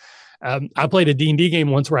reason. I played a D&D game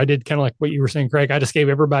once where I did kind of like what you were saying, Craig. I just gave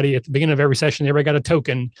everybody at the beginning of every session, everybody got a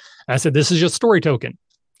token. I said, this is just story token.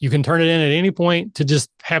 You can turn it in at any point to just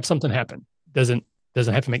have something happen. Doesn't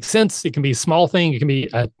have to make sense. It can be a small thing. It can be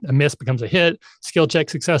a miss becomes a hit, skill check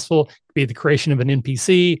successful. It could be the creation of an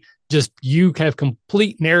NPC. Just you have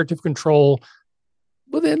complete narrative control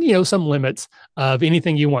within, some limits of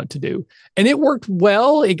anything you want to do. And it worked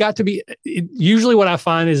well. It got to be, usually what I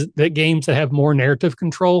find is that games that have more narrative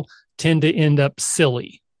control tend to end up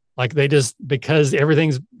silly. Like they just, because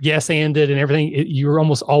everything's yes-anded and everything, you're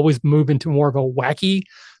almost always move into more of a wacky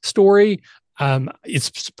story.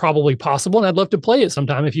 It's probably possible, and I'd love to play it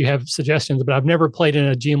sometime if you have suggestions, but I've never played in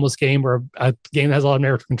a GMless game or a game that has a lot of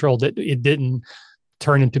narrative control that it didn't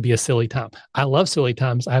turn into be a silly time. I love silly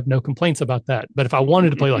times. I have no complaints about that. But if I wanted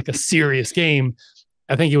to play like a serious game,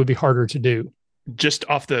 I think it would be harder to do. just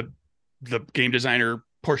off the game designer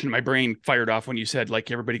portion of my brain fired off when you said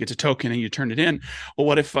like everybody gets a token and you turn it in. Well,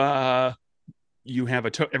 what if you have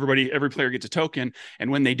every player gets a token, and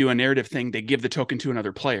when they do a narrative thing, they give the token to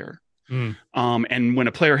another player. And when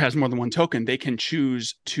a player has more than one token, they can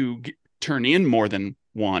choose to turn in more than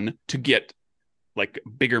one to get like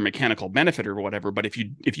bigger mechanical benefit or whatever. But if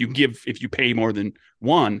you pay more than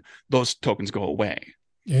one, those tokens go away.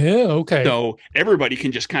 Yeah. Okay. So everybody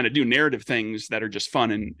can just kind of do narrative things that are just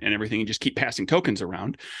fun and everything and just keep passing tokens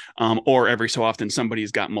around. Or every so often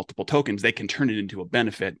somebody's got multiple tokens, they can turn it into a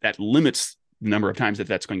benefit that limits the number of times that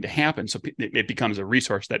that's going to happen. So it becomes a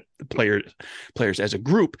resource that the players as a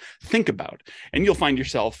group think about. And you'll find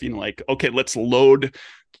yourself, like, okay, let's load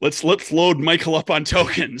Michael up on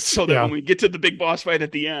tokens so that when we get to the big boss fight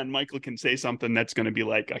at the end, Michael can say something that's going to be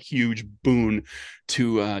like a huge boon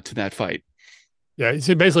to that fight. Yeah,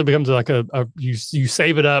 so it basically becomes like you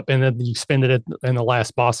save it up and then you spend it in the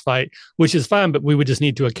last boss fight, which is fine, but we would just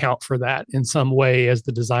need to account for that in some way as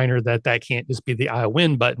the designer that can't just be the I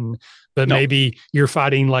win button, but maybe you're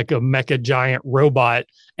fighting like a mecha giant robot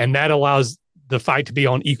and that allows the fight to be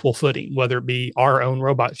on equal footing, whether it be our own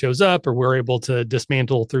robot shows up or we're able to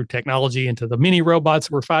dismantle through technology into the mini robots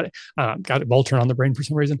we're fighting. Got it Voltron on the brain for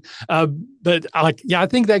some reason. But I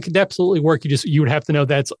think that could absolutely work. You would have to know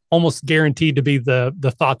that's almost guaranteed to be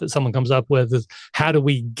the thought that someone comes up with is how do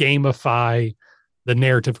we gamify the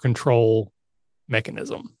narrative control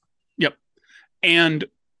mechanism? Yep. And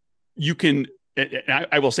you can,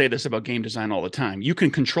 I will say this about game design all the time. You can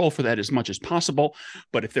control for that as much as possible,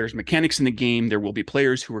 but if there's mechanics in the game, there will be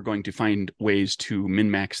players who are going to find ways to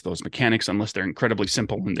min-max those mechanics unless they're incredibly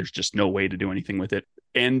simple and there's just no way to do anything with it.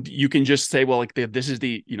 And you can just say, well, like this is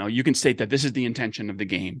you can state that this is the intention of the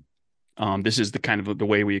game. This is the kind of the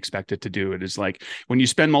way we expect it to do it. Is like when you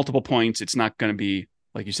spend multiple points, it's not going to be,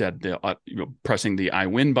 like you said, pressing the I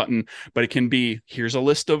win button, but it can be, here's a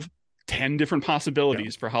list of 10 different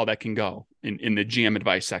possibilities for how that can go in the GM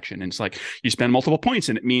advice section. And it's like you spend multiple points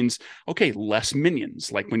and it means, okay, less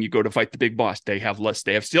minions. Like when you go to fight the big boss, they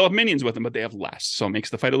still have minions with them, but they have less. So it makes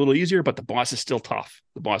the fight a little easier, but the boss is still tough.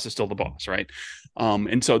 The boss is still the boss, right?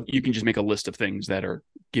 And so you can just make a list of things that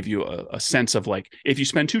give you a sense of like, if you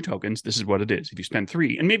spend 2 tokens, this is what it is. If you spend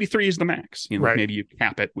 3, and maybe 3 is the max, right. Maybe you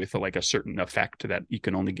cap it with like a certain effect that you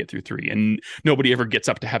can only get through 3, and nobody ever gets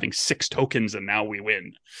up to having 6 tokens and now we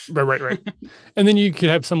win. Right. And then you could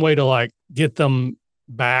have some way to like get them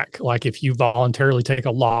back. Like if you voluntarily take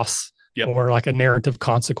a loss or like a narrative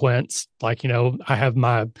consequence, like, I have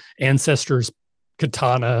my ancestors'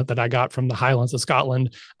 katana that I got from the Highlands of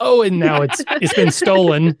Scotland. Oh, and now it's been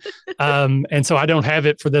stolen. And so I don't have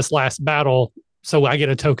it for this last battle. So I get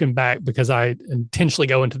a token back because I intentionally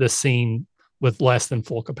go into this scene with less than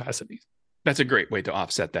full capacity. That's a great way to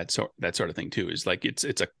offset that sort of thing too, is like it's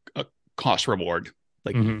a cost reward.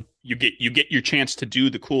 Like you get your chance to do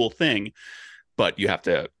the cool thing, but you have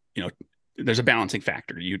to, there's a balancing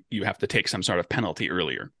factor. You have to take some sort of penalty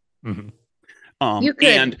earlier. And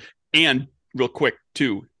real quick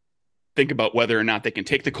too, think about whether or not they can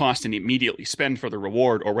take the cost and immediately spend for the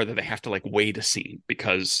reward, or whether they have to like wait a scene,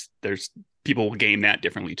 because there's people will game that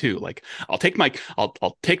differently too. Like I'll take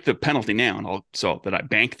the penalty now, and so that I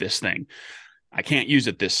bank this thing. I can't use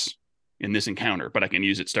it in this encounter, but I can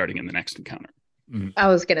use it starting in the next encounter. I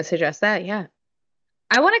was going to suggest that. Yeah.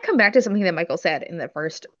 I want to come back to something that Michael said in the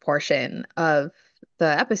first portion of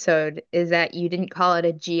the episode, is that you didn't call it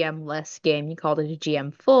a GM less game. You called it a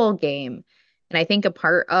GM full game. And I think a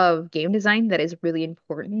part of game design that is really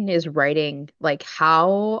important is writing, like,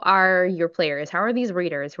 how are your players, how are these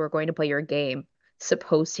readers who are going to play your game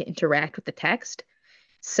supposed to interact with the text?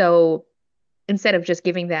 So instead of just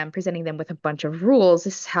presenting them with a bunch of rules,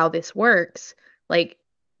 this is how this works. Like,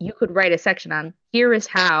 you could write a section on, here is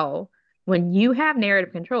how, when you have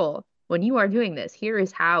narrative control, when you are doing this, here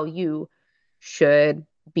is how you should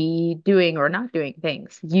be doing or not doing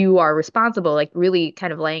things. You are responsible, like really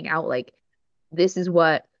kind of laying out, like, this is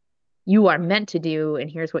what you are meant to do, and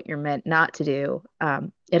here's what you're meant not to do.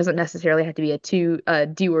 It doesn't necessarily have to be a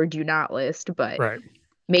do or do not list, but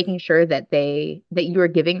making sure that you are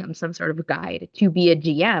giving them some sort of guide to be a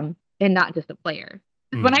GM and not just a player.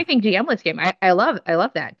 When I think GM-less game, I love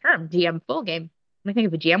that term, GM full game. When I think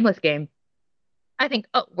of a GM-less game, I think,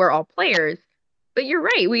 oh, we're all players. But you're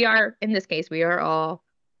right, in this case, we are all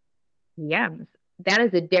GMs. That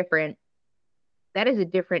is a different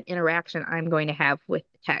interaction I'm going to have with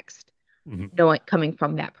the text, coming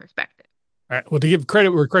from that perspective. All right. Well, to give credit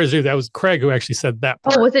where credit's due, that was Craig who actually said that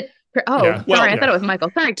part. Oh, was it? Oh, Yeah. Well, sorry. I thought it was Michael.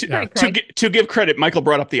 Sorry, Yeah. Craig. to give credit, Michael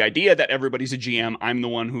brought up the idea that everybody's a GM. I'm the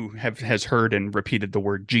one who has heard and repeated the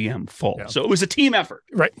word GM full. Yeah. So it was a team effort.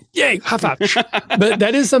 Right. Yay. High five. But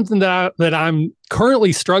that is something that I'm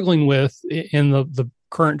currently struggling with in the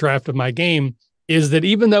current draft of my game, is that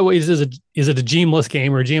even though is it a GM-less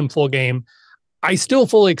game or a GM full game, I still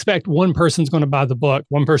fully expect one person's going to buy the book,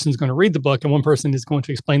 one person's going to read the book, and one person is going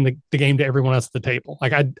to explain the game to everyone else at the table.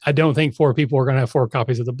 Like I don't think 4 people are going to have 4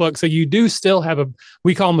 copies of the book. So you do still have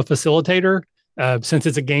we call him a facilitator. Since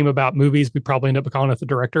it's a game about movies, we probably end up calling it the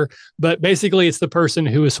director. But basically, it's the person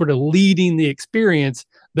who is sort of leading the experience,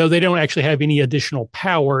 though they don't actually have any additional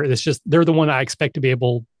power. It's just they're the one I expect to be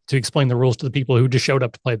able to explain the rules to the people who just showed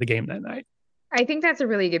up to play the game that night. I think that's a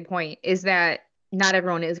really good point, is that not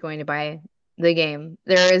everyone is going to buy the game.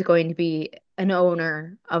 There is going to be an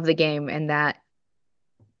owner of the game, and that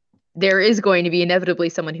there is going to be inevitably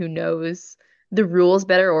someone who knows the rules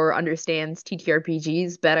better or understands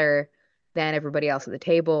TTRPGs better than everybody else at the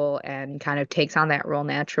table and kind of takes on that role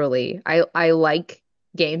naturally. I like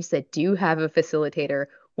games that do have a facilitator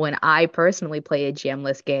when I personally play a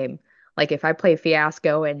GM-less game. Like if I play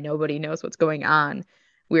Fiasco and nobody knows what's going on,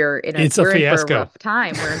 we're in for a rough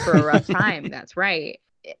time. We're in for a rough time. That's right.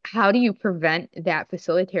 How do you prevent that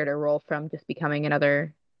facilitator role from just becoming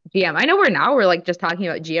another GM? I know we're like just talking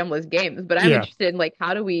about GM-less games, but I'm interested in like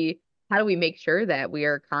how do we make sure that we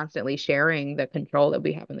are constantly sharing the control that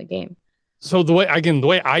we have in the game? So the way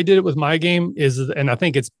I did it with my game is, and I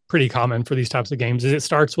think it's pretty common for these types of games, is it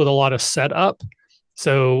starts with a lot of setup.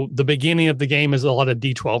 So the beginning of the game is a lot of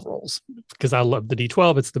D12 rolls, because I love the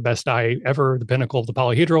D12. It's the best die ever, the pinnacle of the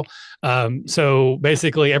polyhedral. So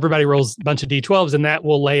basically everybody rolls a bunch of D12s, and that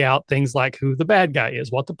will lay out things like who the bad guy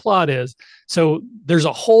is, what the plot is. So there's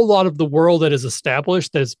a whole lot of the world that is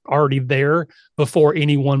established that's already there before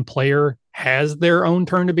any one player has their own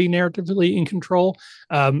turn to be narratively in control.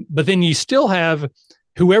 But then you still have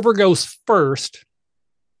whoever goes first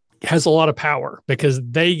has a lot of power, because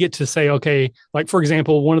they get to say, okay, like for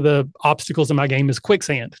example, one of the obstacles in my game is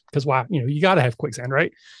quicksand, because why, you got to have quicksand,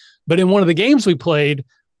 right? But in one of the games we played,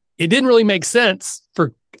 it didn't really make sense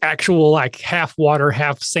for actual like half water,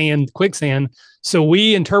 half sand quicksand. So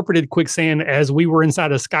we interpreted quicksand as we were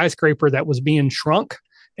inside a skyscraper that was being shrunk,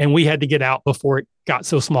 and we had to get out before it got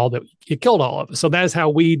so small that it killed all of us. So that's how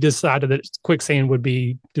we decided that quicksand would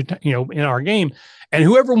be, in our game. And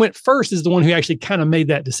whoever went first is the one who actually kind of made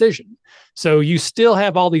that decision. So you still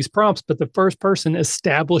have all these prompts, but the first person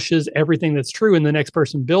establishes everything that's true, and the next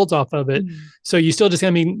person builds off of it. So you still just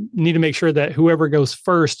need to make sure that whoever goes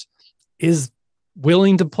first is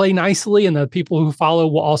willing to play nicely, and the people who follow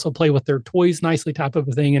will also play with their toys nicely, type of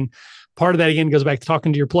a thing. And part of that, again, goes back to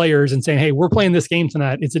talking to your players and saying, hey, we're playing this game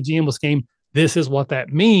tonight. It's a GM-less game. This is what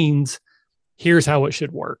that means. Here's how it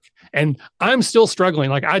should work. And I'm still struggling.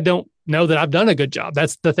 Like, I don't know that I've done a good job.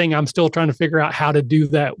 That's the thing. I'm still trying to figure out how to do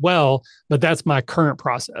that well, but that's my current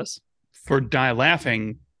process. For Die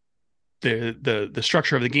Laughing, the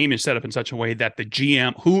structure of the game is set up in such a way that the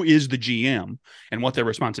GM, who is the GM and what their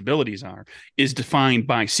responsibilities are, is defined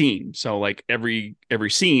by scene. So like every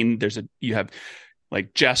scene, you have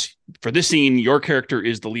like, Jess, for this scene, your character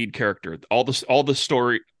is the lead character. All the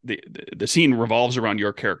story, the scene revolves around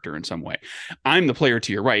your character in some way. I'm the player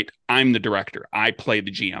to your right. I'm the director. I play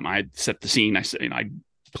the GM. I set the scene. I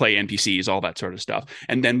play NPCs, all that sort of stuff.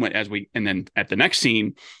 And then then at the next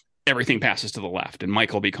scene, everything passes to the left, and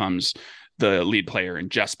Michael becomes the lead player, and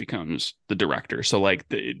Jess becomes the director. So like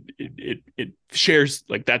it shares,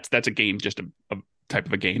 like that's a game, just a type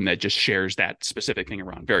of a game that just shares that specific thing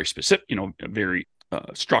around very specific, very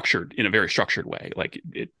structured, in a very structured way, like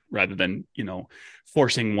it rather than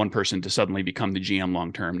forcing one person to suddenly become the GM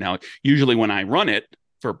long term. Now, usually when I run it,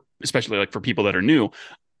 especially like for people that are new,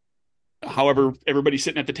 however, everybody's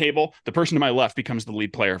sitting at the table, the person to my left becomes the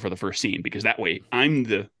lead player for the first scene, because that way I'm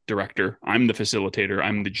the director, I'm the facilitator,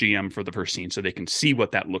 I'm the GM for the first scene, so they can see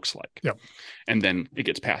what that looks like. Yep. And then it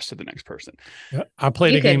gets passed to the next person. Yeah, I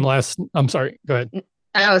played a game I'm sorry, go ahead.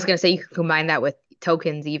 I was going to say, you could combine that with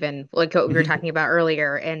tokens, even like what we were talking about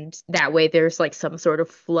earlier. And that way there's like some sort of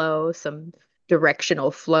flow, some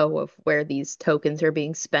directional flow of where these tokens are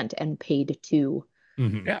being spent and paid to.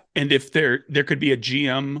 Mm-hmm. Yeah. And if there could be a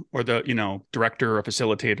GM or the, director or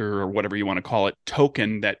facilitator or whatever you want to call it,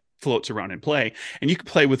 token that floats around in play, and you could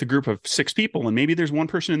play with a group of 6 people, and maybe there's one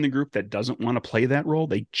person in the group that doesn't want to play that role.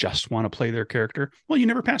 They just want to play their character. Well, you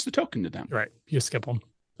never pass the token to them. Right. You skip them.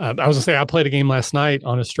 I was gonna say I played a game last night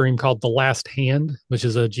on a stream called The Last Hand, which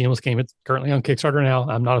is a GMless game. It's currently on Kickstarter now.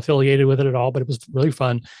 I'm not affiliated with it at all, but it was really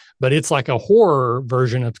fun. But it's like a horror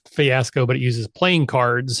version of Fiasco, but it uses playing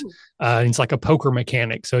cards. It's like a poker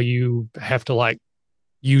mechanic, so you have to like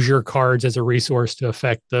use your cards as a resource to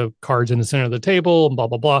affect the cards in the center of the table, and blah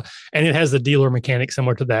blah blah. And it has the dealer mechanic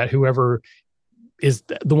similar to that. Whoever is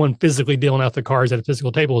the one physically dealing out the cards at a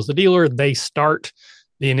physical table is the dealer. They start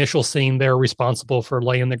the initial scene. They're responsible for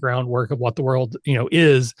laying the groundwork of what the world,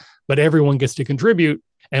 is, but everyone gets to contribute.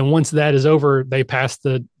 And once that is over, they pass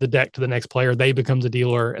the deck to the next player. They become the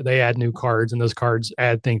dealer. They add new cards, and those cards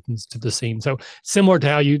add things to the scene. So similar to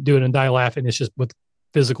how you do it in Die Laughing, it's just with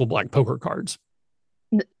physical black poker cards.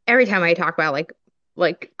 Every time I talk about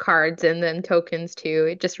like cards and then tokens too,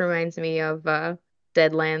 it just reminds me of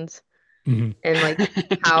Deadlands. Mm-hmm. And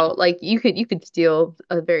like how like you could steal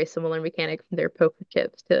a very similar mechanic from their poker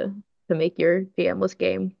chips to make your GMless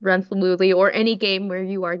game run smoothly, or any game where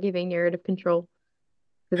you are giving narrative control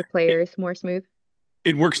to the players more smooth.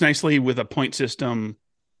 It works nicely with a point system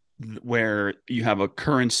where you have a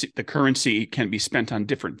currency. The currency can be spent on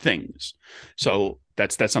different things. So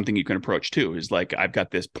that's something you can approach too, is like, I've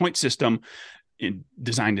got this point system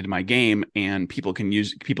designed into my game, and people can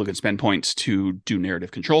spend points to do narrative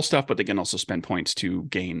control stuff, but they can also spend points to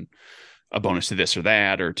gain a bonus to this or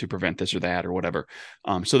that, or to prevent this or that, or whatever.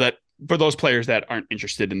 So that for those players that aren't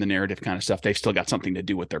interested in the narrative kind of stuff, they've still got something to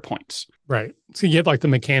do with their points. Right. So you have like the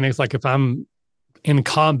mechanics, like if I'm in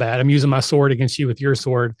combat, I'm using my sword against you with your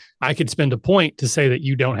sword, I could spend a point to say that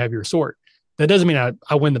you don't have your sword. That doesn't mean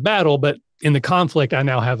I win the battle, but in the conflict, I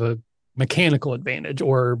now have a mechanical advantage,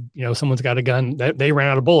 or someone's got a gun that they ran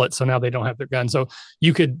out of bullets, so now they don't have their gun. So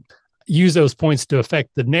you could use those points to affect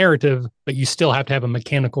the narrative, but you still have to have a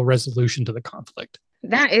mechanical resolution to the conflict.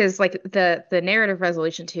 That is like the narrative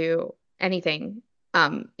resolution to anything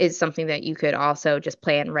is something that you could also just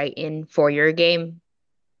plan right in for your game.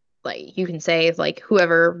 Like you can say like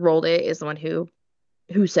whoever rolled it is the one who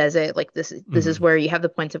says it. Like this is where you have the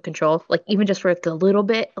points of control. Like even just for like a little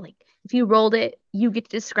bit, like if you rolled it, you get to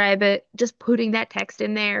describe it. Just putting that text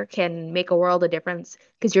in there can make a world of difference,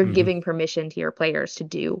 because you're giving permission to your players to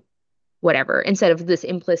do whatever, instead of this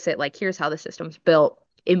implicit, like, here's how the system's built.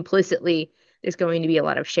 Implicitly, there's going to be a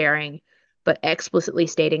lot of sharing, but explicitly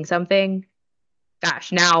stating something,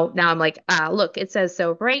 gosh, now I'm like, look, it says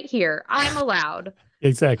so right here. I'm allowed.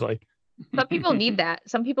 Exactly. Some people need that.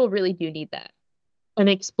 Some people really do need that. An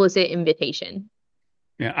explicit invitation.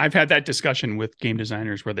 Yeah, I've had that discussion with game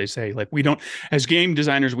designers where they say, like, we don't, as game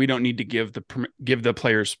designers, we don't need to give the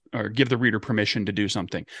players or give the reader permission to do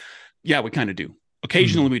something. Yeah, we kind of do.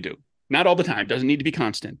 Occasionally we do. Not all the time. Doesn't need to be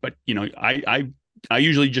constant. But, I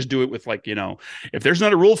usually just do it with, like, if there's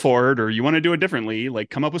not a rule for it, or you want to do it differently,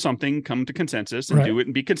 like, come up with something, come to consensus and do it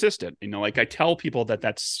and be consistent. Like, I tell people that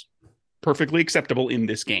that's perfectly acceptable in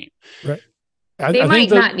this game. Right. They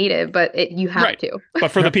might not need it, but you have to.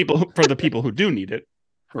 But for the people who do need it,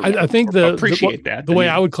 I think appreciate that. The way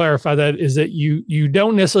I would clarify that is that you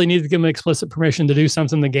don't necessarily need to give them explicit permission to do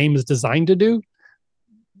something the game is designed to do,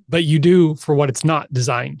 but you do for what it's not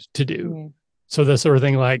designed to do. So the sort of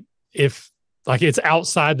thing, like, if like it's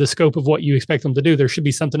outside the scope of what you expect them to do, there should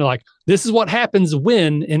be something like, this is what happens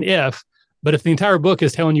when and if. But if the entire book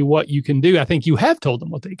is telling you what you can do, I think you have told them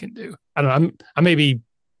what they can do. I don't know. I may be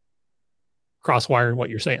cross-wiring what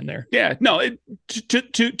you're saying there. Yeah, no,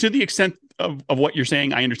 to the extent of what you're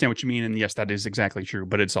saying, I understand what you mean. And yes, that is exactly true.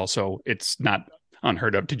 But it's not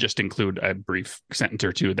unheard of to just include a brief sentence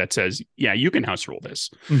or two that says, yeah, you can house rule this.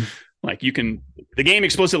 Like, the game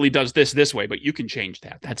explicitly does this way, but you can change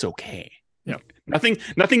that. That's okay. Yeah.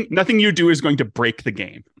 Nothing you do is going to break the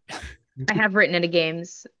game. I have written into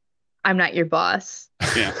games, I'm not your boss.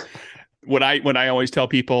 Yeah. What I always tell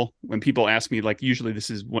people when people ask me, like, usually this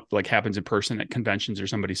is what like happens in person at conventions, or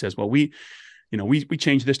somebody says, well, we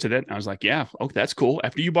changed this to that. And I was like, yeah, okay, that's cool.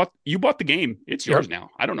 After you bought the game, it's yours now.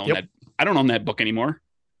 I don't own that book anymore.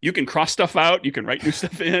 You can cross stuff out. You can write new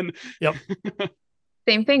stuff in. Yep.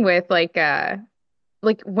 Same thing with like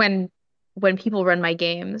when people run my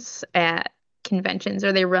games at conventions,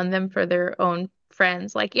 or they run them for their own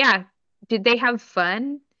friends. Like, yeah, did they have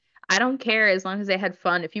fun? I don't care, as long as they had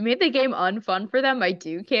fun. If you made the game unfun for them, I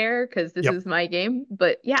do care, because this is my game.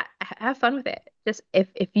 But yeah, have fun with it. Just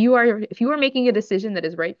if you are making a decision that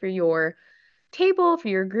is right for your table, for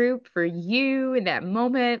your group, for you in that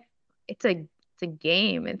moment, it's a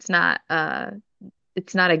game. It's not a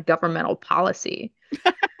governmental policy.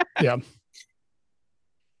 Yeah.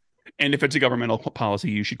 And if it's a governmental policy,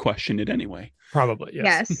 you should question it anyway. Probably,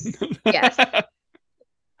 yes. Yes.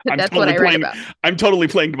 That's what I read about. I'm totally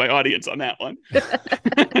playing to my audience on that one.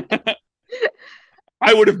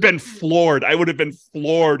 I would have been floored. I would have been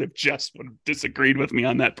floored if Jess would have disagreed with me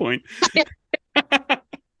on that point.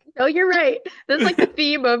 No, you're right. That's like the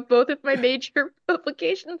theme of both of my major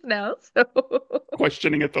publications now. So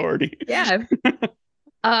questioning authority. Yeah.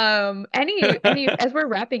 Any as we're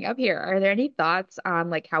wrapping up here, are there any thoughts on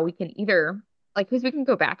like how we can either because we can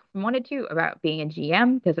go back from 1 to 2 about being a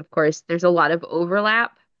GM, because of course there's a lot of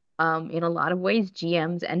overlap. In a lot of ways,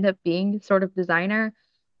 GMs end up being sort of designer,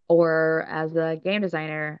 or as a game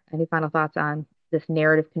designer. Any final thoughts on this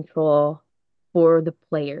narrative control for the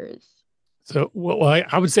players? So, well,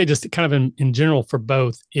 I would say just kind of in general for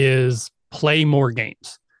both is play more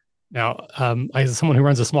games. Now, as someone who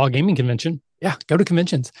runs a small gaming convention, yeah, go to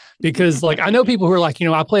conventions, because like I know people who are like,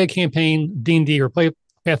 I play a campaign D&D or play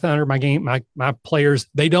Pathfinder, my players,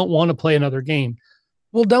 they don't want to play another game.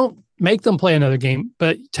 Well, don't make them play another game,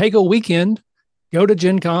 but take a weekend, go to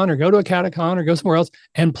Gen Con or go to a Catacon or go somewhere else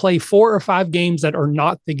and play 4 or 5 games that are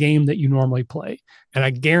not the game that you normally play. And I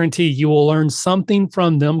guarantee you will learn something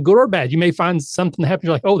from them, good or bad. You may find something that happens.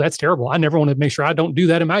 You're like, oh, that's terrible. I never want to make sure I don't do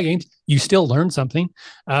that in my games. You still learn something,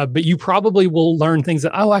 but you probably will learn things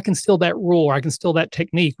that, I can steal that rule or I can steal that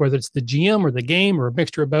technique, whether it's the GM or the game or a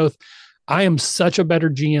mixture of both. I am such a better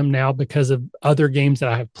GM now because of other games that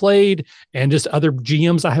I have played and just other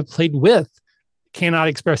GMs I have played with. Cannot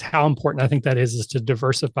express how important I think that is to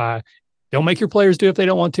diversify. Don't make your players do it if they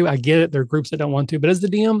don't want to. I get it. There are groups that don't want to, but as the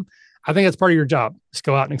DM, I think that's part of your job. Just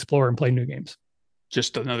go out and explore and play new games.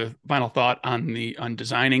 Just another final thought on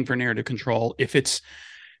designing for narrative control. If it's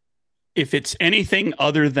anything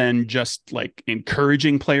other than just like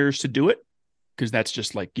encouraging players to do it, because that's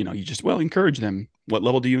just like, you just, encourage them. What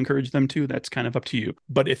level do you encourage them to? That's kind of up to you.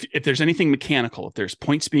 But if there's anything mechanical, if there's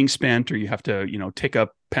points being spent or you have to, take a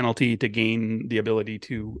penalty to gain the ability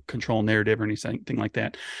to control narrative or anything like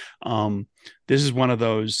that. This is one of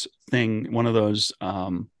those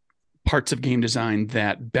parts of game design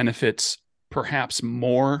that benefits perhaps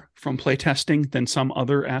more from playtesting than some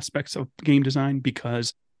other aspects of game design,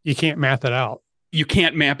 because you can't map it out. You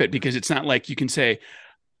can't map it because it's not like you can say,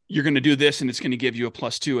 you're going to do this and it's going to give you a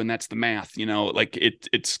 +2 and that's the math,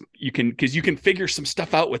 you can figure some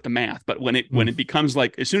stuff out with the math. But when it becomes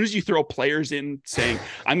like, as soon as you throw players in saying,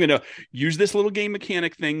 I'm going to use this little game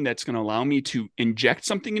mechanic thing that's going to allow me to inject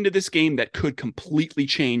something into this game that could completely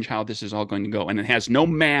change how this is all going to go. And it has no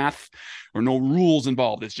math or no rules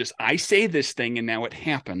involved. It's just, I say this thing and now it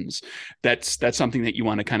happens. That's something that you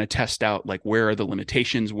want to kind of test out. Like, where are the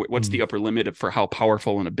limitations? What's the upper limit for how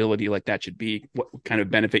powerful an ability like that should be? What kind of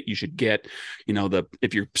benefit you should get?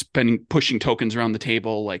 If you're pushing tokens around the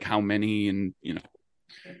table, like how many, and,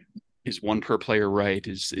 is one per player, right?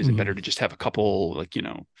 Is it better to just have a couple? Like,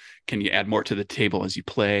 can you add more to the table as you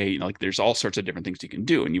play? There's all sorts of different things you can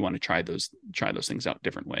do, and you want to try those things out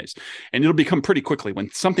different ways. And it'll become pretty quickly, when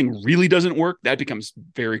something really doesn't work, that becomes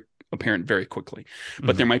very apparent very quickly.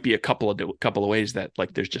 But there might be a couple of ways that,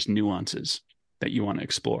 like, there's just nuances that you want to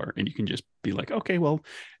explore, and you can just be like, okay, well,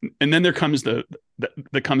 and then there comes the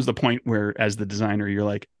point where, as the designer, you're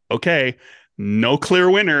like, okay, no clear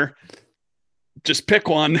winner. Just pick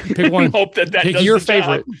one. Pick one. Hope that pick does your the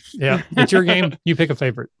favorite. job. Yeah, it's your game. You pick a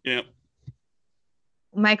favorite. Yeah.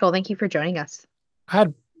 Michael, thank you for joining us. I had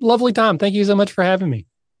a lovely time. Thank you so much for having me.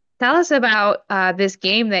 Tell us about this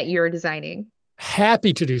game that you're designing.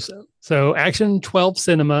 Happy to do so. So Action 12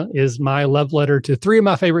 Cinema is my love letter to 3 of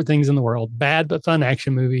my favorite things in the world: bad but fun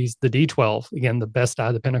action movies, the D12, again, the best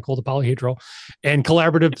die, the pinnacle, the polyhedral, and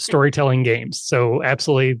collaborative storytelling games. So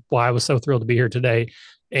absolutely why I was so thrilled to be here today.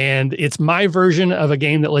 And it's my version of a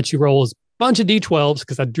game that lets you roll a bunch of D12s,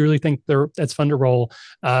 because I really think that's fun to roll.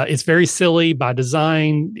 It's very silly by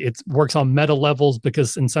design. It works on meta levels,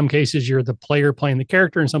 because in some cases you're the player playing the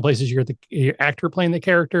character. In some places you're the actor playing the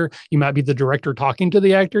character. You might be the director talking to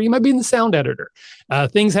the actor. You might be the sound editor.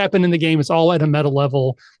 Things happen in the game. It's all at a meta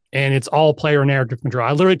level, and it's all player narrative control.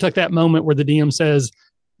 I literally took that moment where the DM says,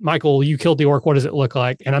 Michael, you killed the orc. What does it look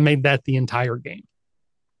like? And I made that the entire game.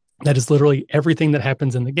 That is literally everything that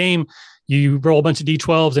happens in the game. You roll a bunch of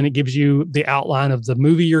D12s and it gives you the outline of the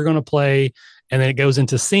movie you're going to play. And then it goes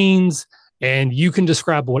into scenes, and you can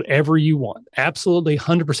describe whatever you want. Absolutely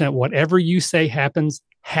 100%. Whatever you say happens.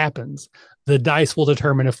 The dice will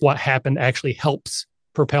determine if what happened actually helps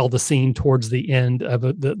propel the scene towards the end of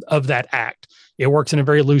that act. It works in a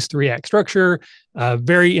very loose 3-act structure,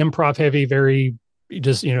 very improv heavy, very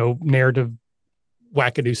just, narrative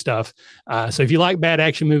wackadoo stuff. So if you like bad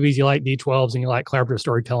action movies, you like D12s, and you like collaborative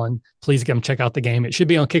storytelling, please come check out the game. It should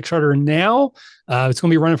be on Kickstarter now. It's going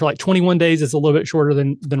to be running for like 21 days. It's a little bit shorter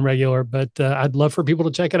than regular, but I'd love for people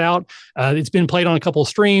to check it out. It's been played on a couple of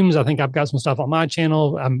streams. I think I've got some stuff on my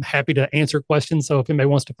channel. I'm happy to answer questions. So if anybody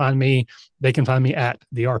wants to find me, they can find me at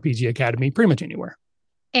the RPG Academy pretty much anywhere.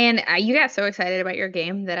 And you got so excited about your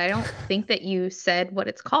game that I don't think that you said what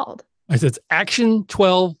it's called. It's Action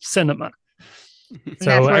 12 Cinema. And so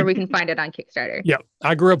that's where we can find it on Kickstarter. Yeah.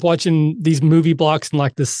 I grew up watching these movie blocks in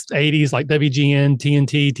like the 80s, like WGN,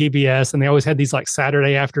 TNT, TBS, and they always had these like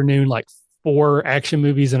Saturday afternoon, like 4 action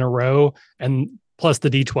movies in a row, and plus the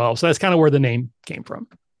D12. So that's kind of where the name came from.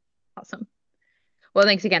 Awesome. Well,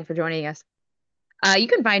 thanks again for joining us. You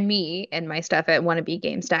can find me and my stuff at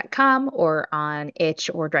wannabegames.com or on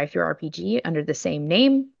itch or DriveThruRPG under the same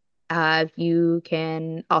name. You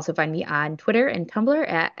can also find me on Twitter and Tumblr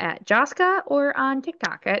at Joska, or on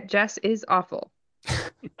TikTok at Jess is Awful.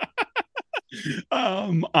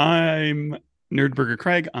 I'm Nerdburger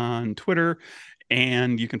Craig on Twitter,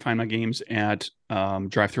 and you can find my games at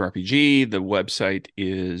DriveThruRPG. The website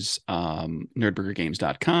is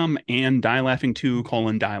nerdburgergames.com, and Die Laughing 2: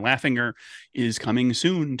 Die Laughinger is coming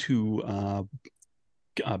soon to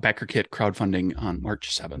Backer Kit crowdfunding on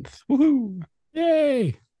March 7th. Woohoo!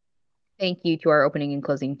 Yay! Thank you to our opening and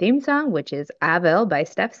closing theme song, which is Avel by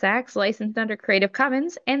Steph Sachs, licensed under Creative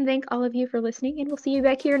Commons. And thank all of you for listening, and we'll see you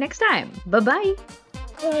back here next time. Bye-bye.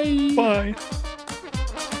 Bye. Bye.